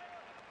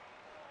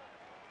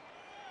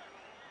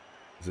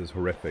 This is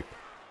horrific.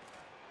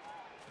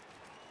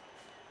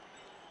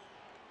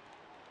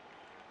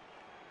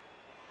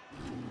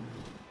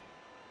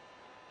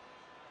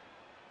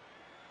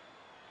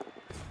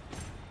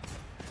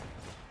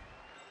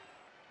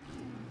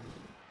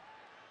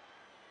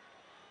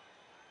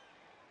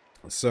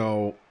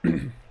 So,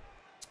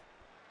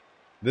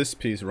 this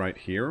piece right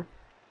here,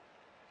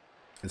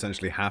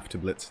 essentially have to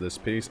blitz this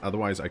piece,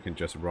 otherwise I can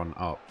just run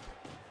up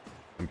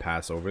and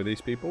pass over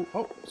these people.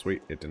 Oh,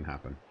 sweet, it didn't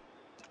happen.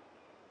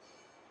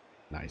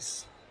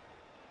 Nice.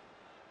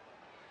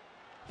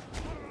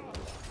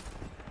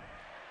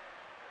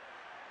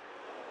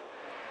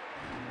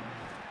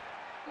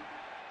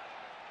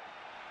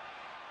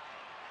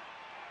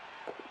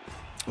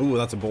 Ooh,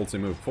 that's a ballsy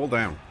move. Fall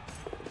down.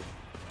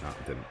 No,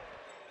 it didn't.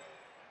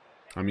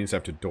 That means I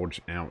have to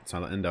dodge out, so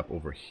I'll end up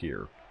over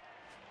here.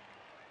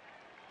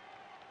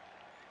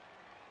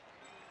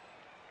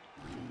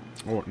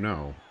 Oh,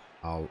 no.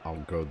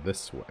 I'll go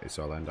this way,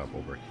 so I'll end up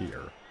over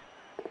here.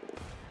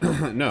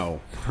 No,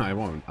 I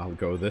won't. I'll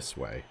go this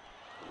way.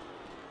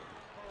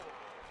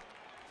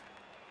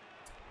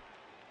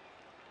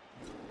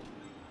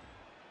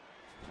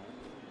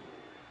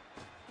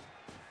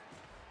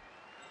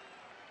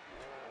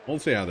 We'll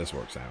see how this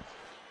works out.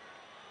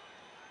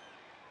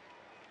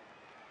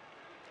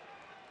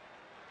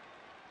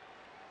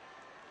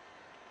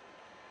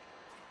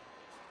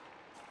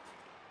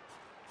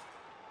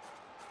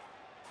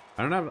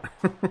 I don't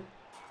have...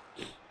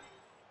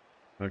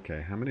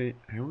 Okay, how many...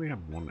 I only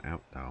have one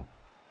out now.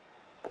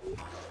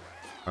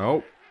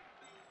 Oh!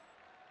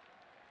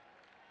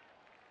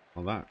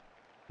 Well, that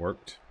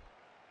worked.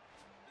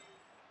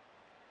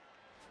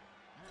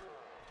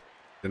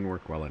 Didn't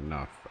work well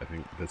enough. I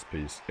think this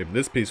piece... If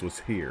this piece was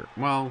here...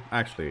 Well,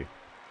 actually...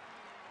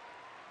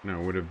 No,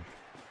 it would have...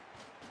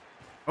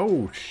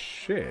 Oh,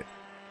 shit!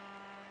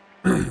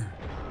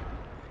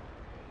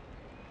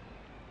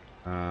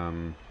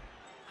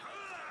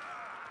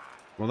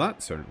 Well,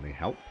 that certainly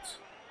helped.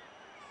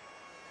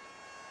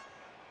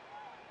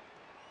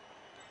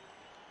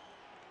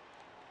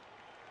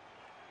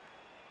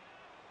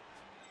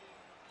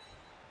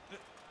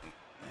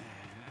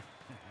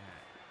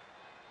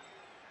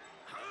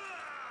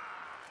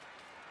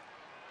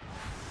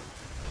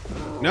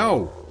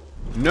 No!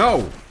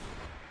 No!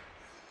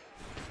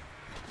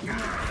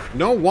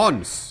 No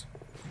once!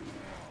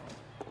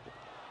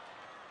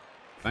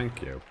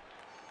 Thank you.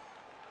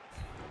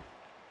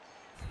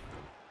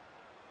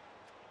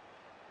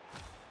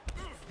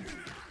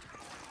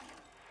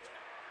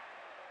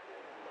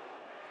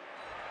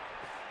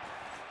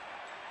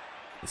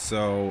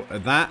 So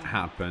that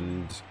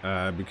happened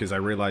because I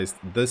realized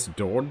this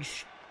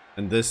dodge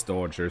and this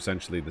dodge are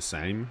essentially the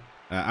same.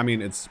 I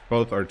mean, it's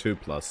both are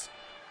 2+,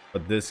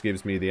 but this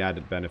gives me the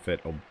added benefit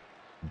of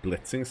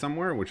blitzing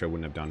somewhere, which I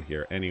wouldn't have done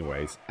here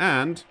anyways.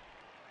 And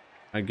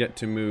I get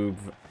to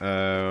move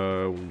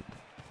 1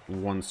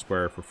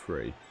 square for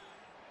free.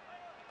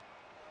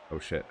 Oh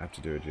shit, I have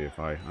to do a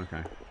GFI.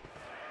 Okay.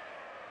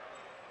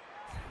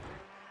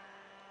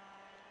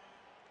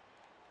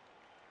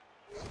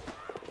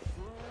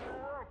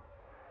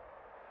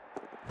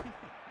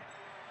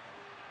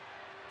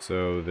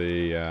 So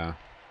the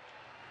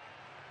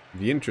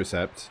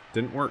intercept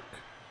didn't work.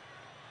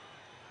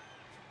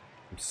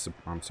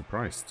 I'm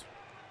surprised.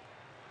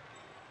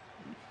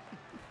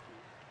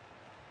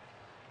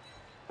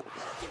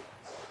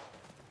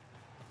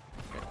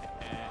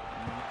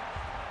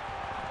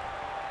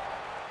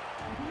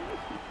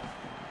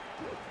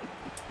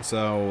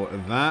 So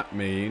that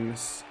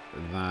means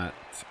that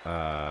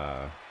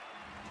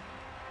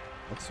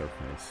what's her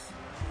face?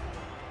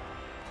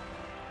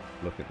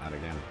 Look at that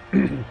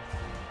again.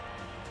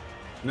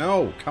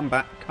 No, come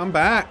back, come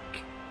back!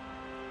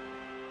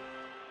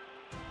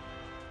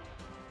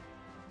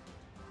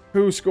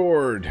 Who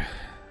scored?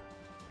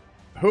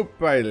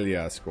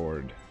 Hopelia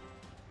scored.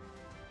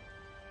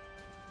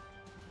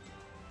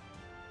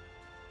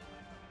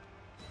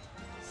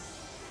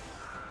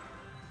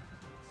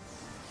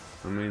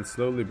 I mean,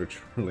 slowly but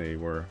surely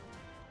we're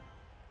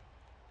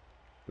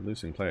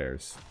losing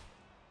players.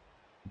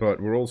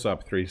 But we're also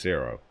up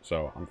 3-0,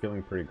 so I'm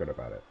feeling pretty good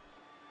about it.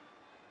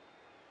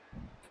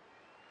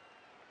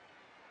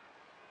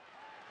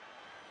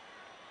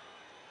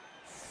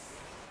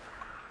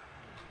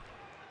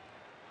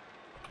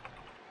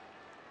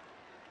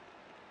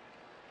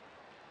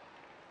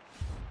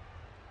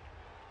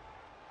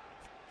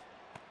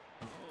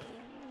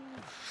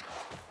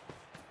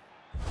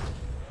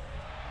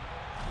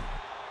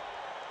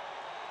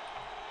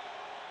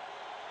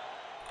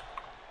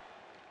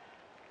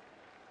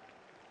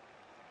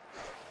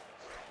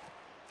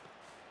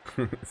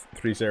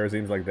 Three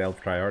seems like the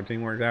Elf Tryhard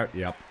team worked out?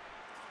 Yep.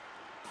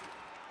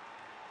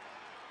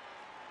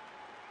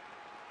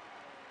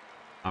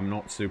 I'm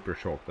not super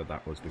shocked that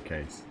that was the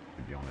case,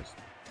 to be honest.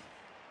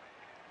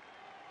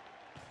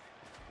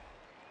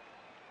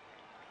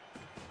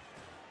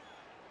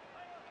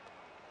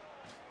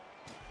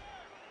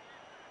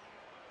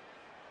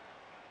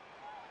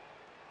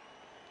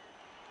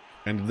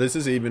 And this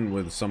is even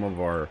with some of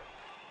our,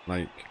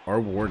 like, our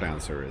War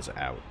Dancer is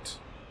out.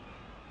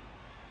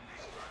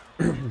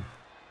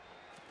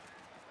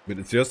 But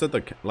it's just that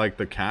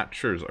the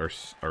catchers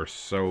are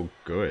so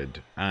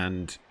good,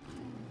 and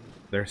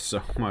there's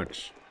so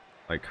much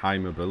like high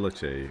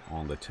mobility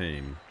on the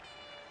team.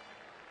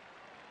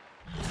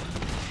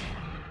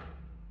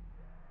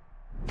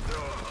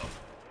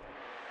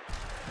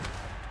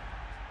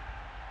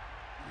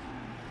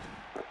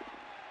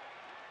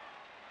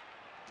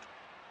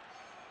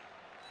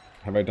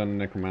 Have I done a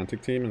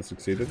necromantic team and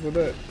succeeded with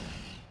it?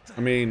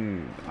 I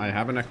mean, I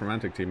have a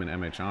necromantic team in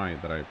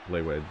MHI that I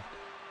play with.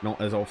 Not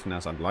as often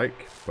as I'd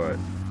like, but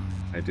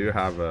I do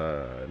have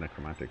a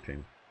necromantic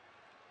team.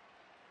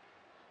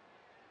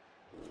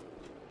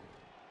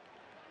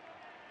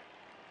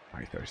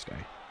 Hi, Thursday.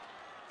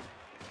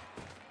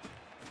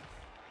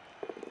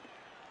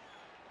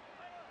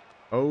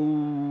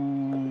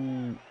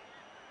 Oh.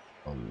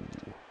 Oh.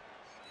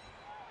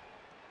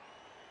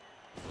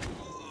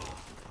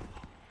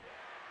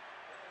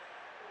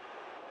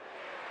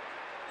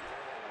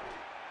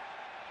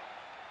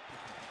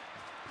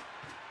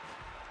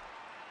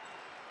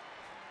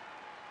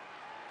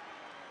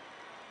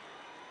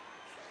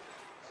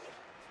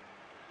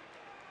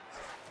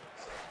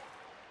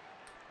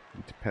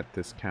 to pet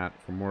this cat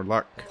for more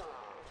luck.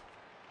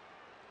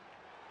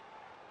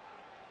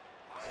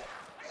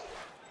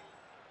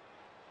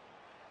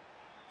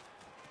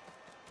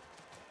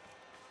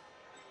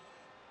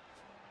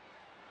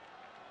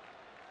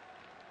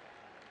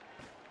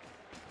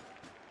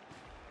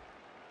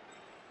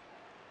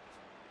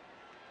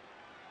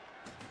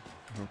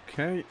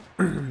 Okay,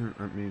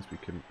 that means we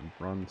can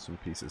run some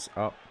pieces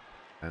up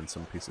and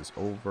some pieces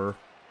over.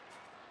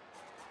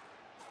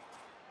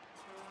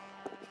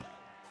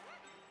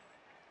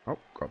 Oh,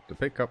 got the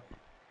pickup.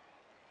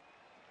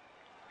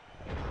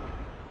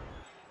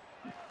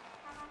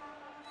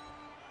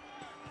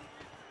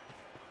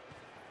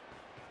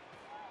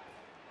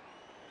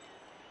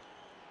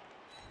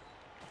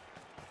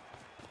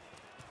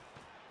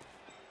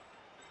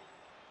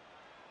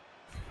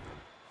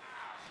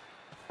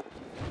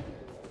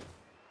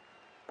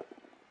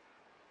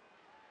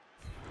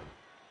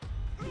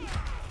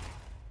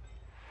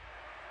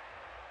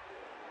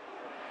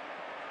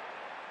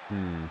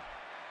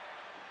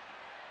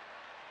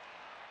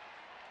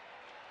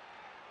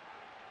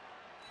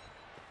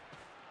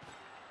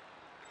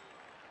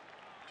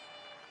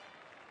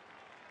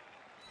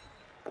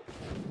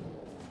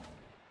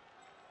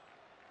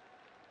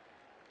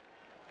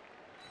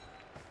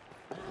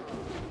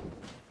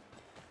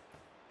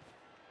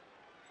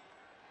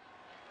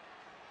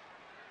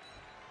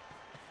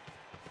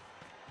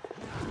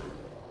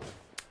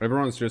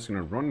 Everyone's just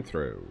gonna run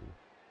through.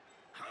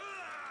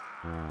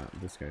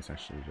 This guy's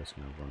actually just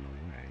gonna run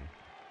away.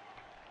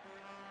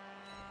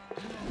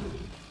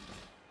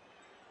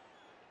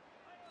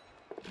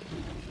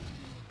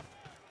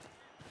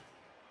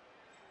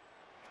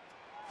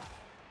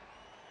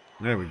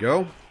 There we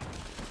go.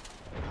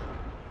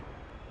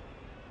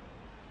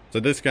 So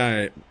this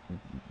guy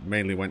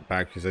mainly went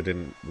back because I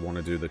didn't want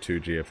to do the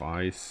 2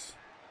 GFIs.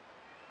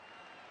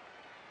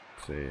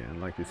 See,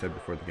 and like you said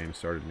before the game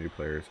started, new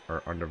players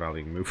are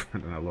undervaluing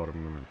movement and a lot of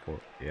movement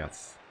for...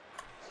 Yes.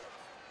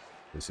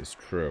 This is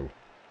true.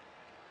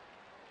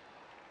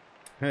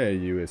 Hey,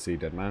 USC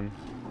dead man.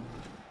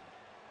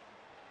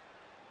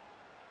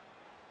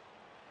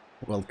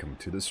 Welcome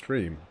to the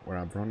stream, where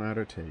I've run out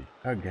of tea.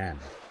 Again.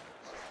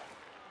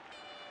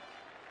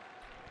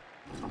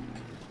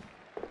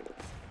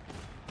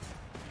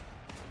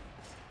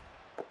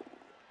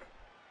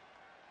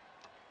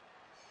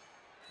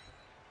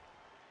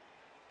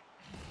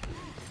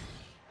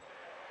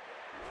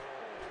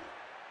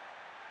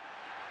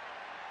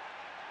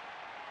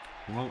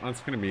 Well, that's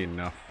going to be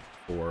enough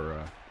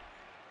for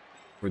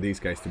these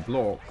guys to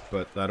block,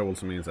 but that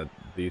also means that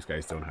these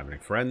guys don't have any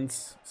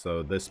friends,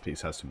 so this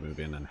piece has to move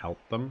in and help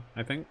them,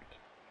 I think.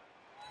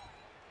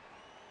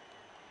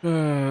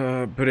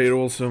 But it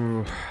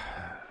also...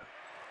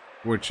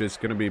 which is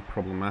going to be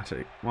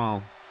problematic.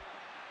 Well...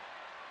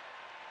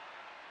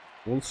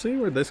 we'll see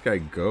where this guy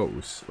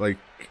goes. Like,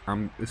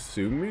 I'm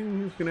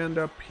assuming he's going to end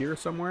up here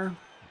somewhere.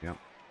 Yep.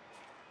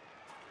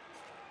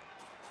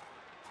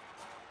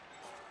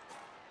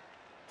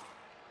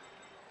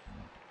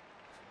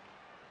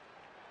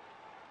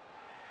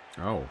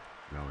 Oh,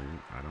 no,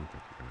 I don't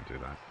think you're going to do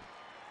that.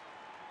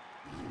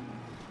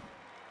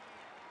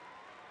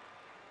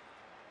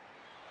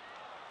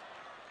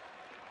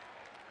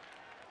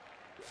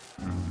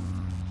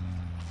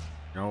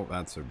 Oh,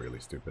 that's really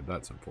stupid.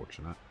 That's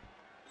unfortunate.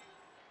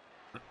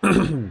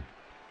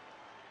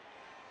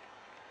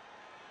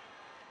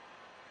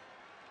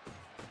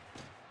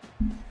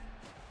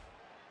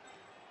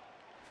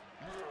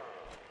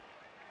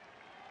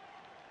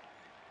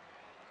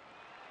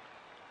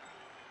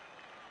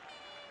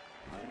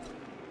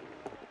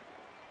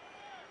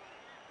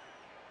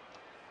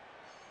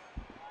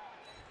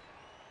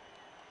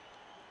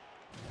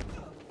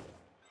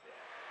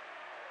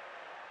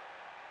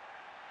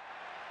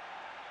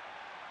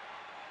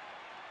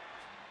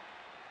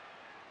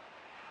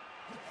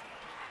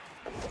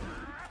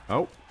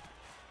 Oh.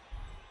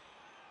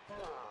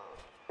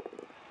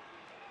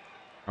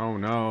 Oh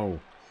no.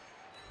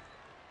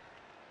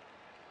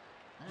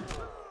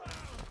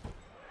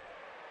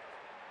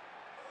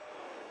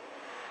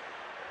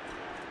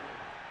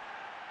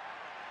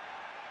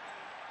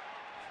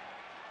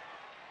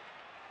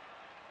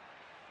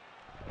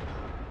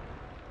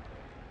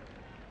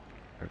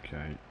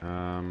 Okay,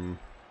 I'm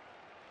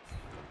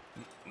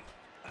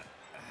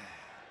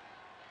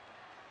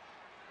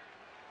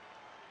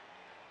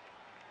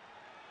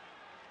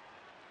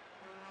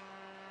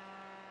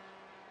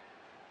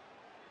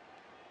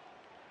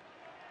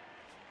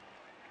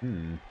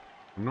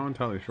not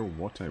entirely sure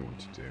what I want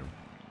to do.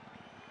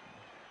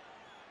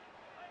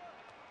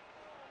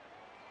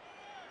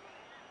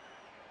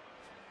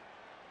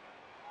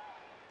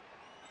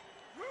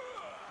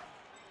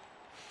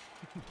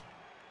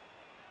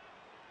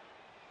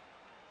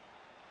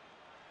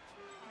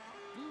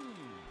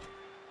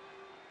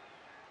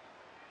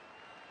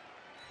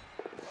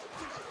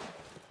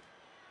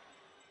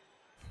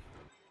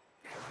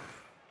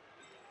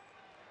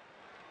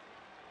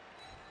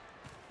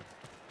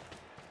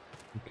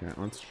 Okay,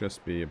 let's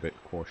just be a bit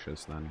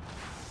cautious then.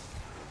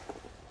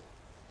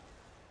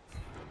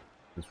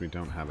 Because we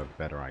don't have a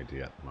better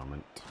idea at the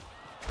moment.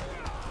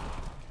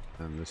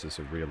 And this is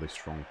a really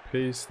strong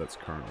piece that's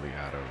currently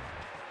out of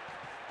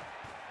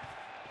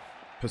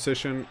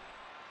position.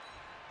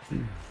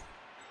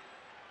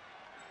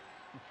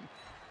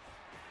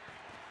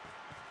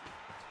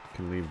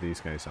 Can leave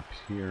these guys up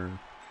here.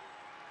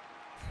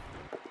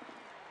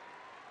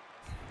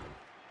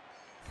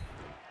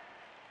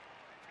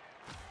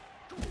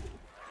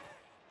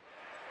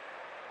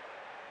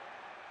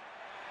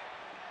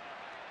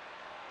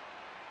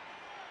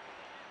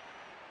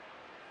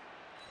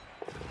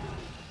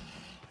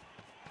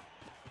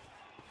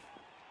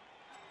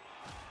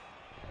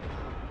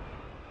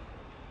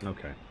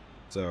 Okay,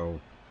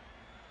 so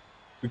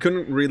we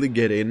couldn't really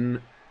get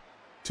in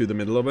to the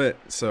middle of it,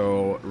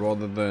 so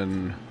rather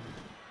than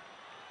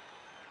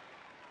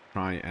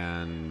try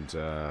and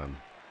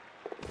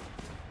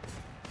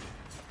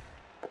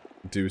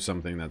do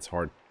something that's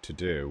hard to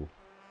do,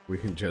 we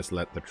can just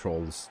let the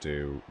trolls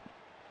do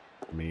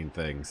mean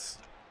things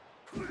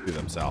to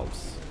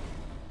themselves.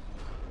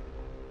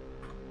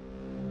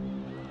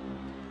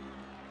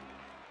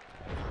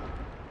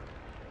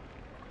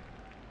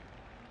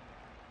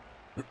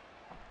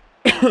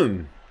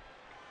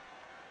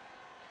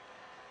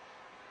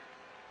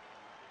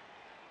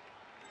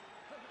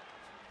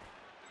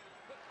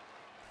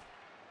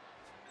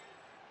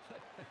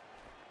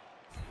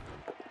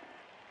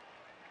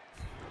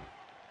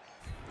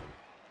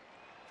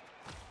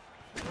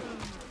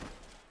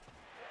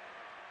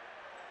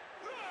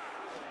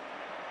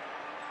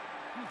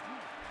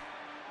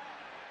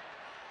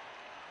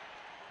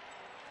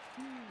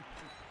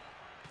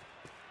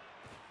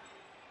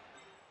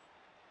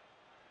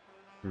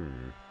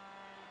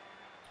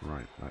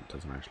 Right, that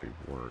doesn't actually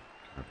work.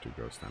 I have to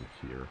go stand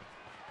here.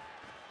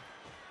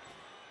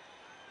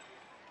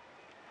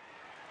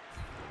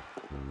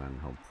 And then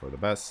hope for the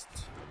best.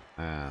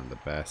 And the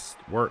best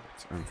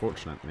worked.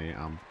 Unfortunately,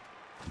 I'm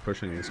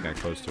pushing this guy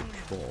close to a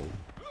troll.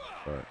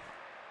 But...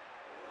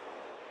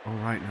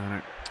 Alright,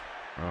 no.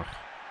 Ugh.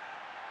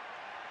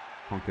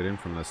 Can't get in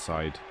from this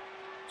side.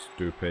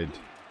 Stupid.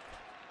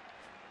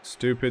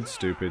 Stupid,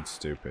 stupid,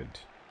 stupid.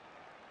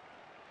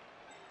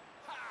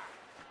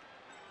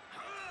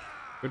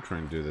 Could try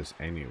and do this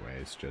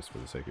anyways, just for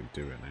the sake of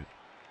doing it.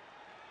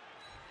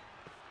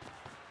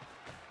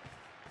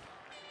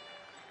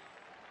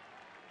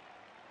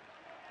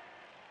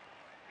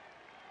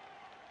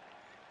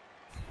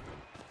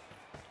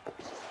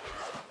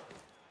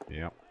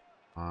 Yep,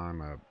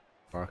 I'm a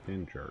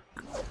fucking jerk.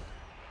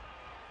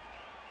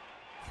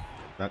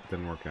 That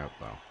didn't work out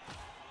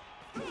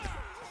though.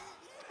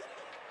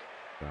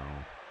 So...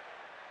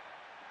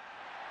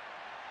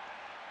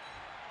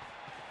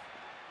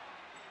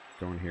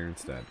 Going here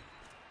instead.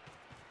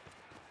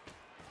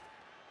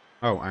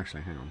 Oh,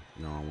 actually, hang on.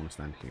 No, I want to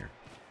stand here.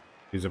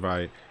 Because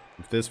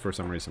if this for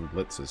some reason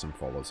blitzes and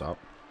follows up,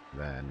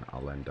 then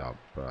I'll end up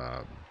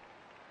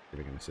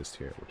giving an assist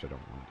here, which I don't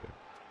want to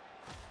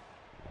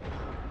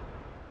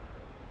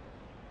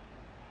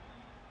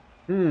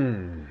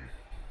do.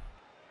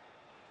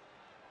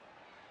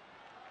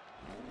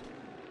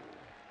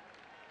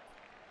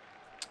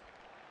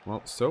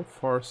 Well, so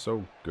far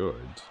so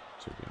good,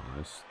 to be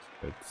honest.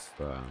 It's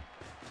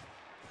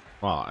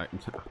well, I'm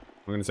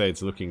gonna say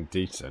it's looking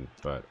decent,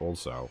 but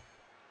also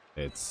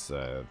it's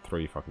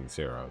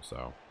 3-0,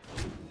 so.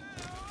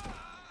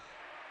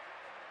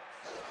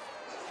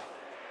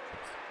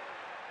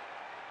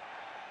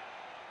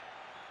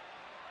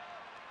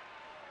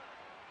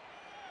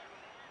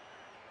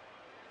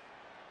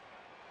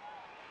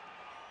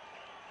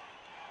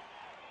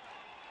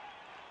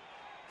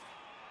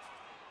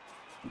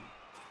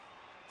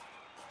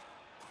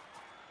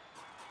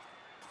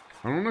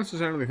 I don't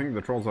necessarily think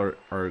the trolls are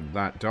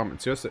that dumb.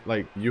 It's just that,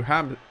 like, you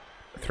have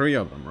 3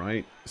 of them,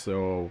 right?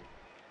 So,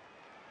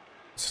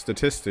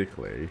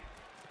 statistically,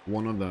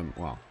 one of them,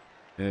 well,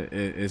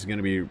 is going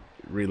to be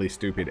really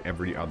stupid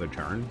every other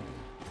turn.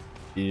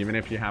 Even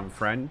if you have a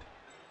friend.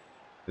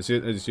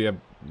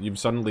 You've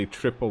suddenly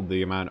tripled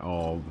the amount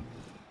of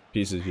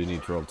pieces you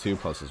need to roll 2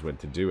 pluses with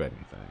to do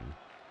anything.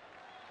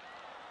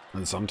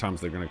 And sometimes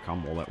they're going to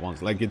come all at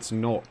once. Like, it's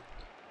not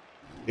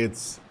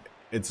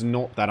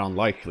that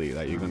unlikely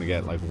that you're going to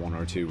get, like, 1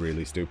 or 2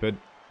 really stupid.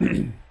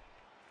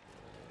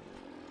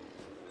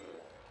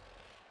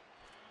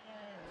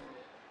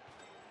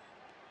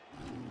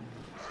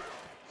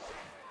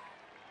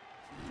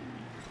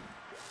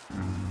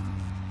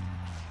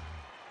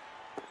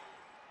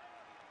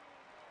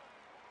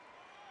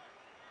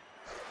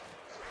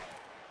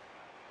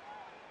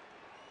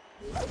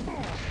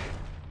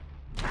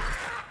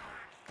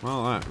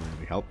 Well, that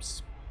really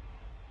helps.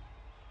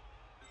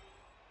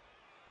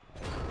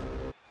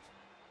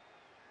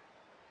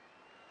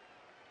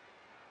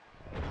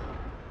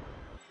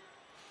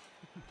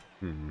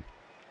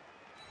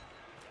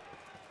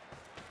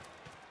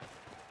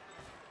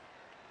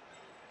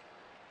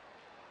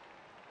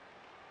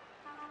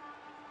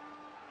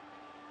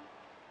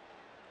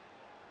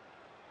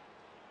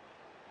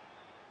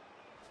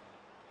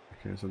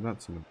 Okay, so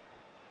that's an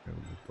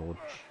dodge.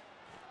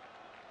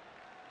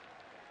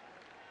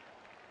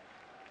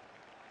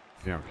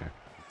 Yeah, okay.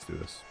 Let's do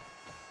this.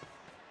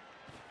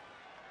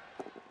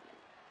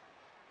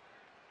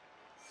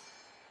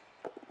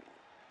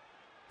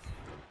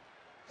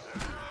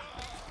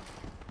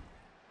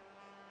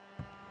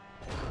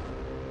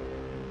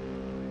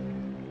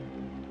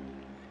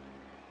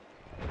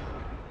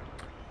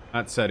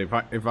 That said,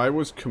 if I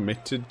was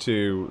committed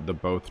to the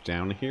both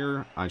down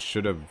here, I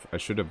should have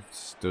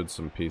stood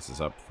some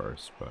pieces up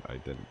first, but I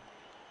didn't.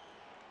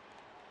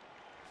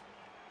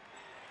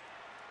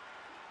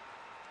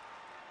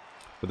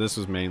 But this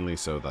was mainly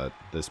so that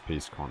this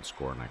piece can't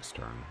score next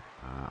turn.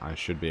 I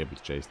should be able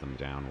to chase them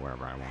down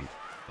wherever I want,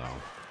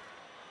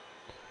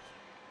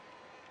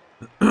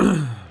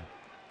 though.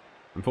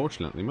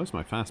 Unfortunately, most of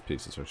my fast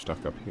pieces are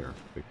stuck up here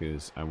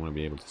because I want to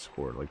be able to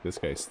score. Like, this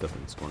guy's still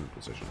in scoring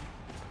position.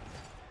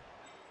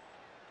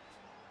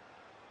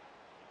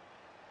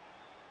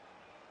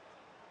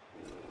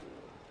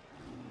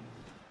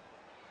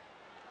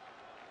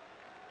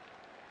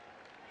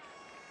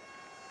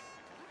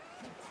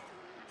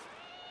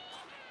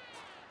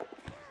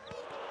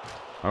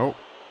 Oh.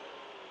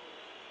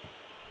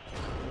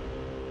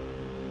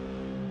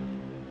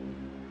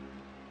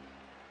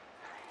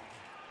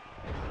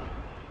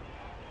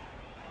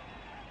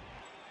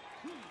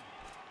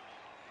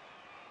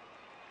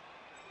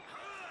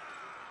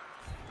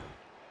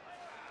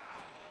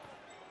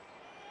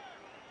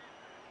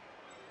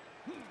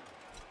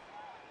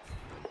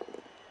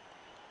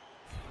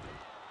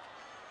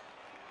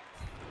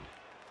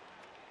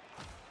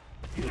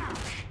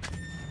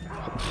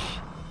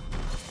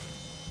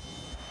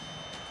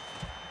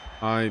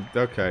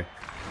 Okay.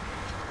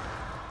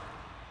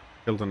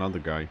 Killed another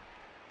guy.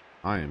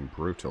 I am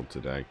brutal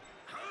today.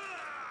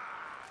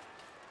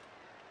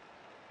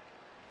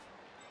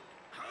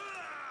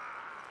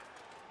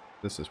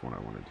 This is what I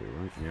want to do,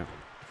 right? Yeah.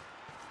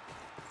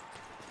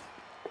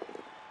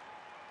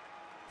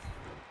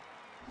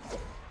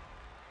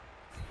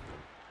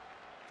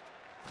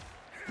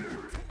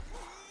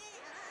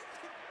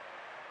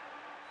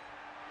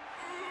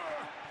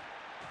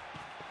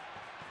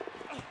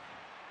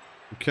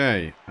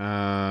 Okay,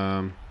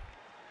 oh.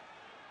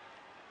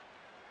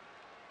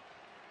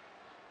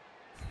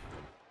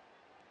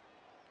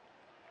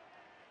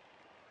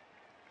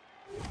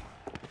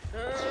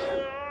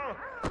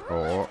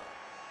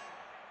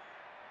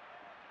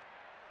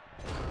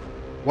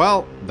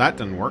 Well, that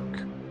didn't work.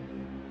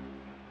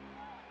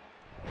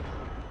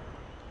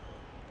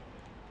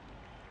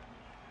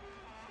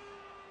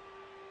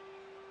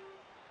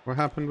 What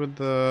happened with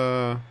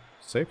the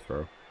safe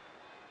throw?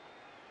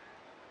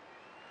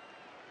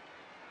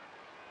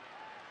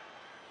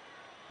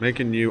 Make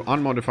a new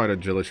unmodified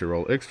agility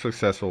roll. If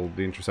successful,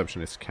 the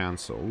interception is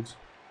cancelled.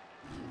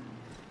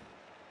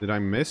 Did I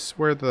miss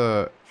where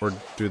the... or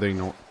do they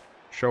not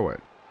show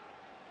it?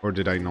 Or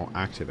did I not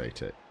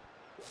activate it?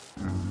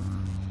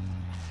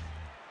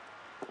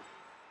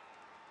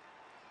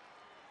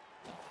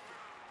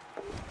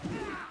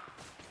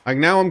 Like,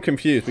 now I'm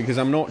confused because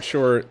I'm not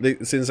sure...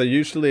 Since I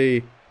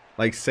usually,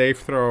 like, safe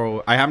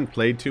throw... I haven't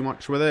played too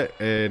much with it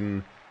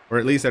in... Or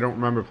at least I don't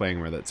remember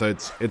playing with it. So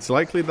it's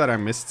likely that I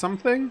missed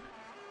something.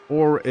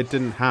 Or it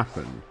didn't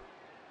happen.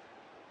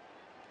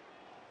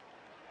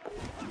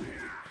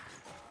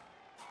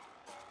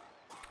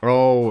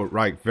 Oh,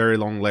 right. Very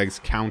long legs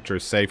counter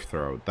safe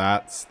throw.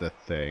 That's the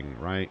thing,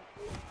 right?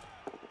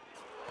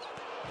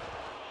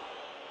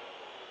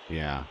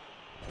 Yeah.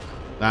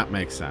 That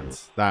makes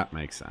sense. That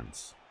makes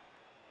sense.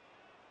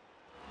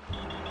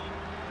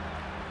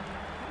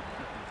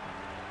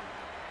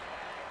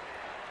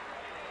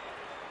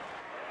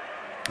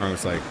 I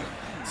was like...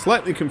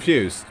 slightly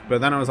confused, but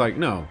then I was like,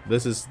 no,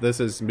 this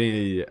is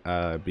me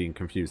being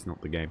confused,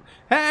 not the game.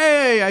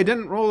 Hey, I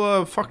didn't roll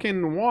a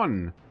fucking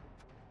 1.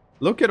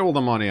 Look at all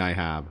the money I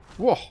have.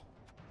 Whoa.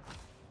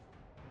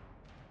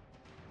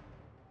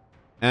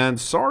 And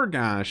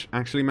Sargash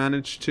actually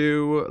managed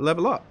to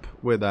level up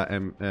with that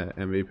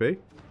MVP.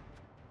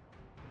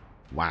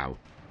 Wow.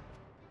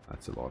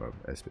 That's a lot of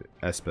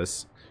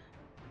Espis.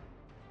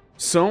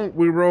 So,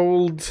 we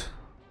rolled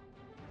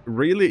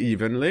really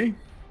evenly.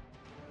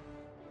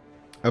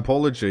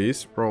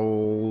 Apologies,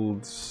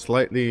 rolled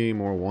slightly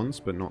more ones,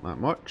 but not that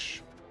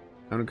much.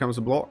 And when it comes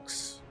to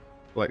blocks,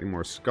 slightly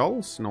more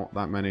skulls, not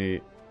that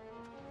many.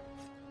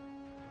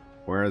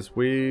 Whereas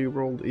we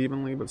rolled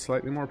evenly, but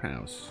slightly more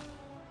pows.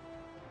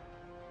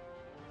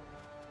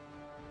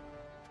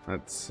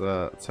 Let's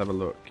have a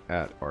look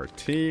at our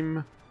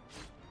team.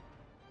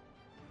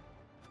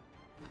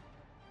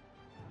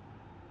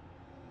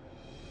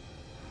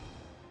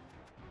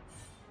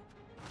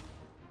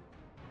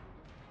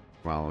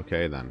 Well,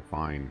 okay then,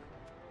 fine.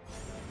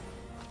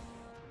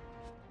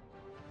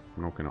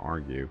 I'm not going to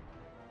argue.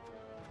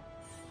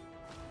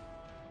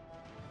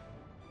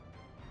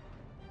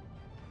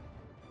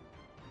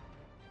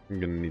 I'm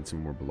going to need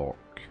some more block.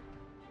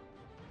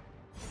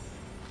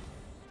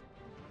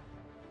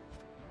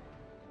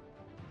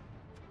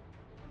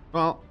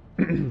 Well,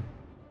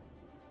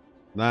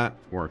 that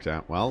worked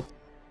out well.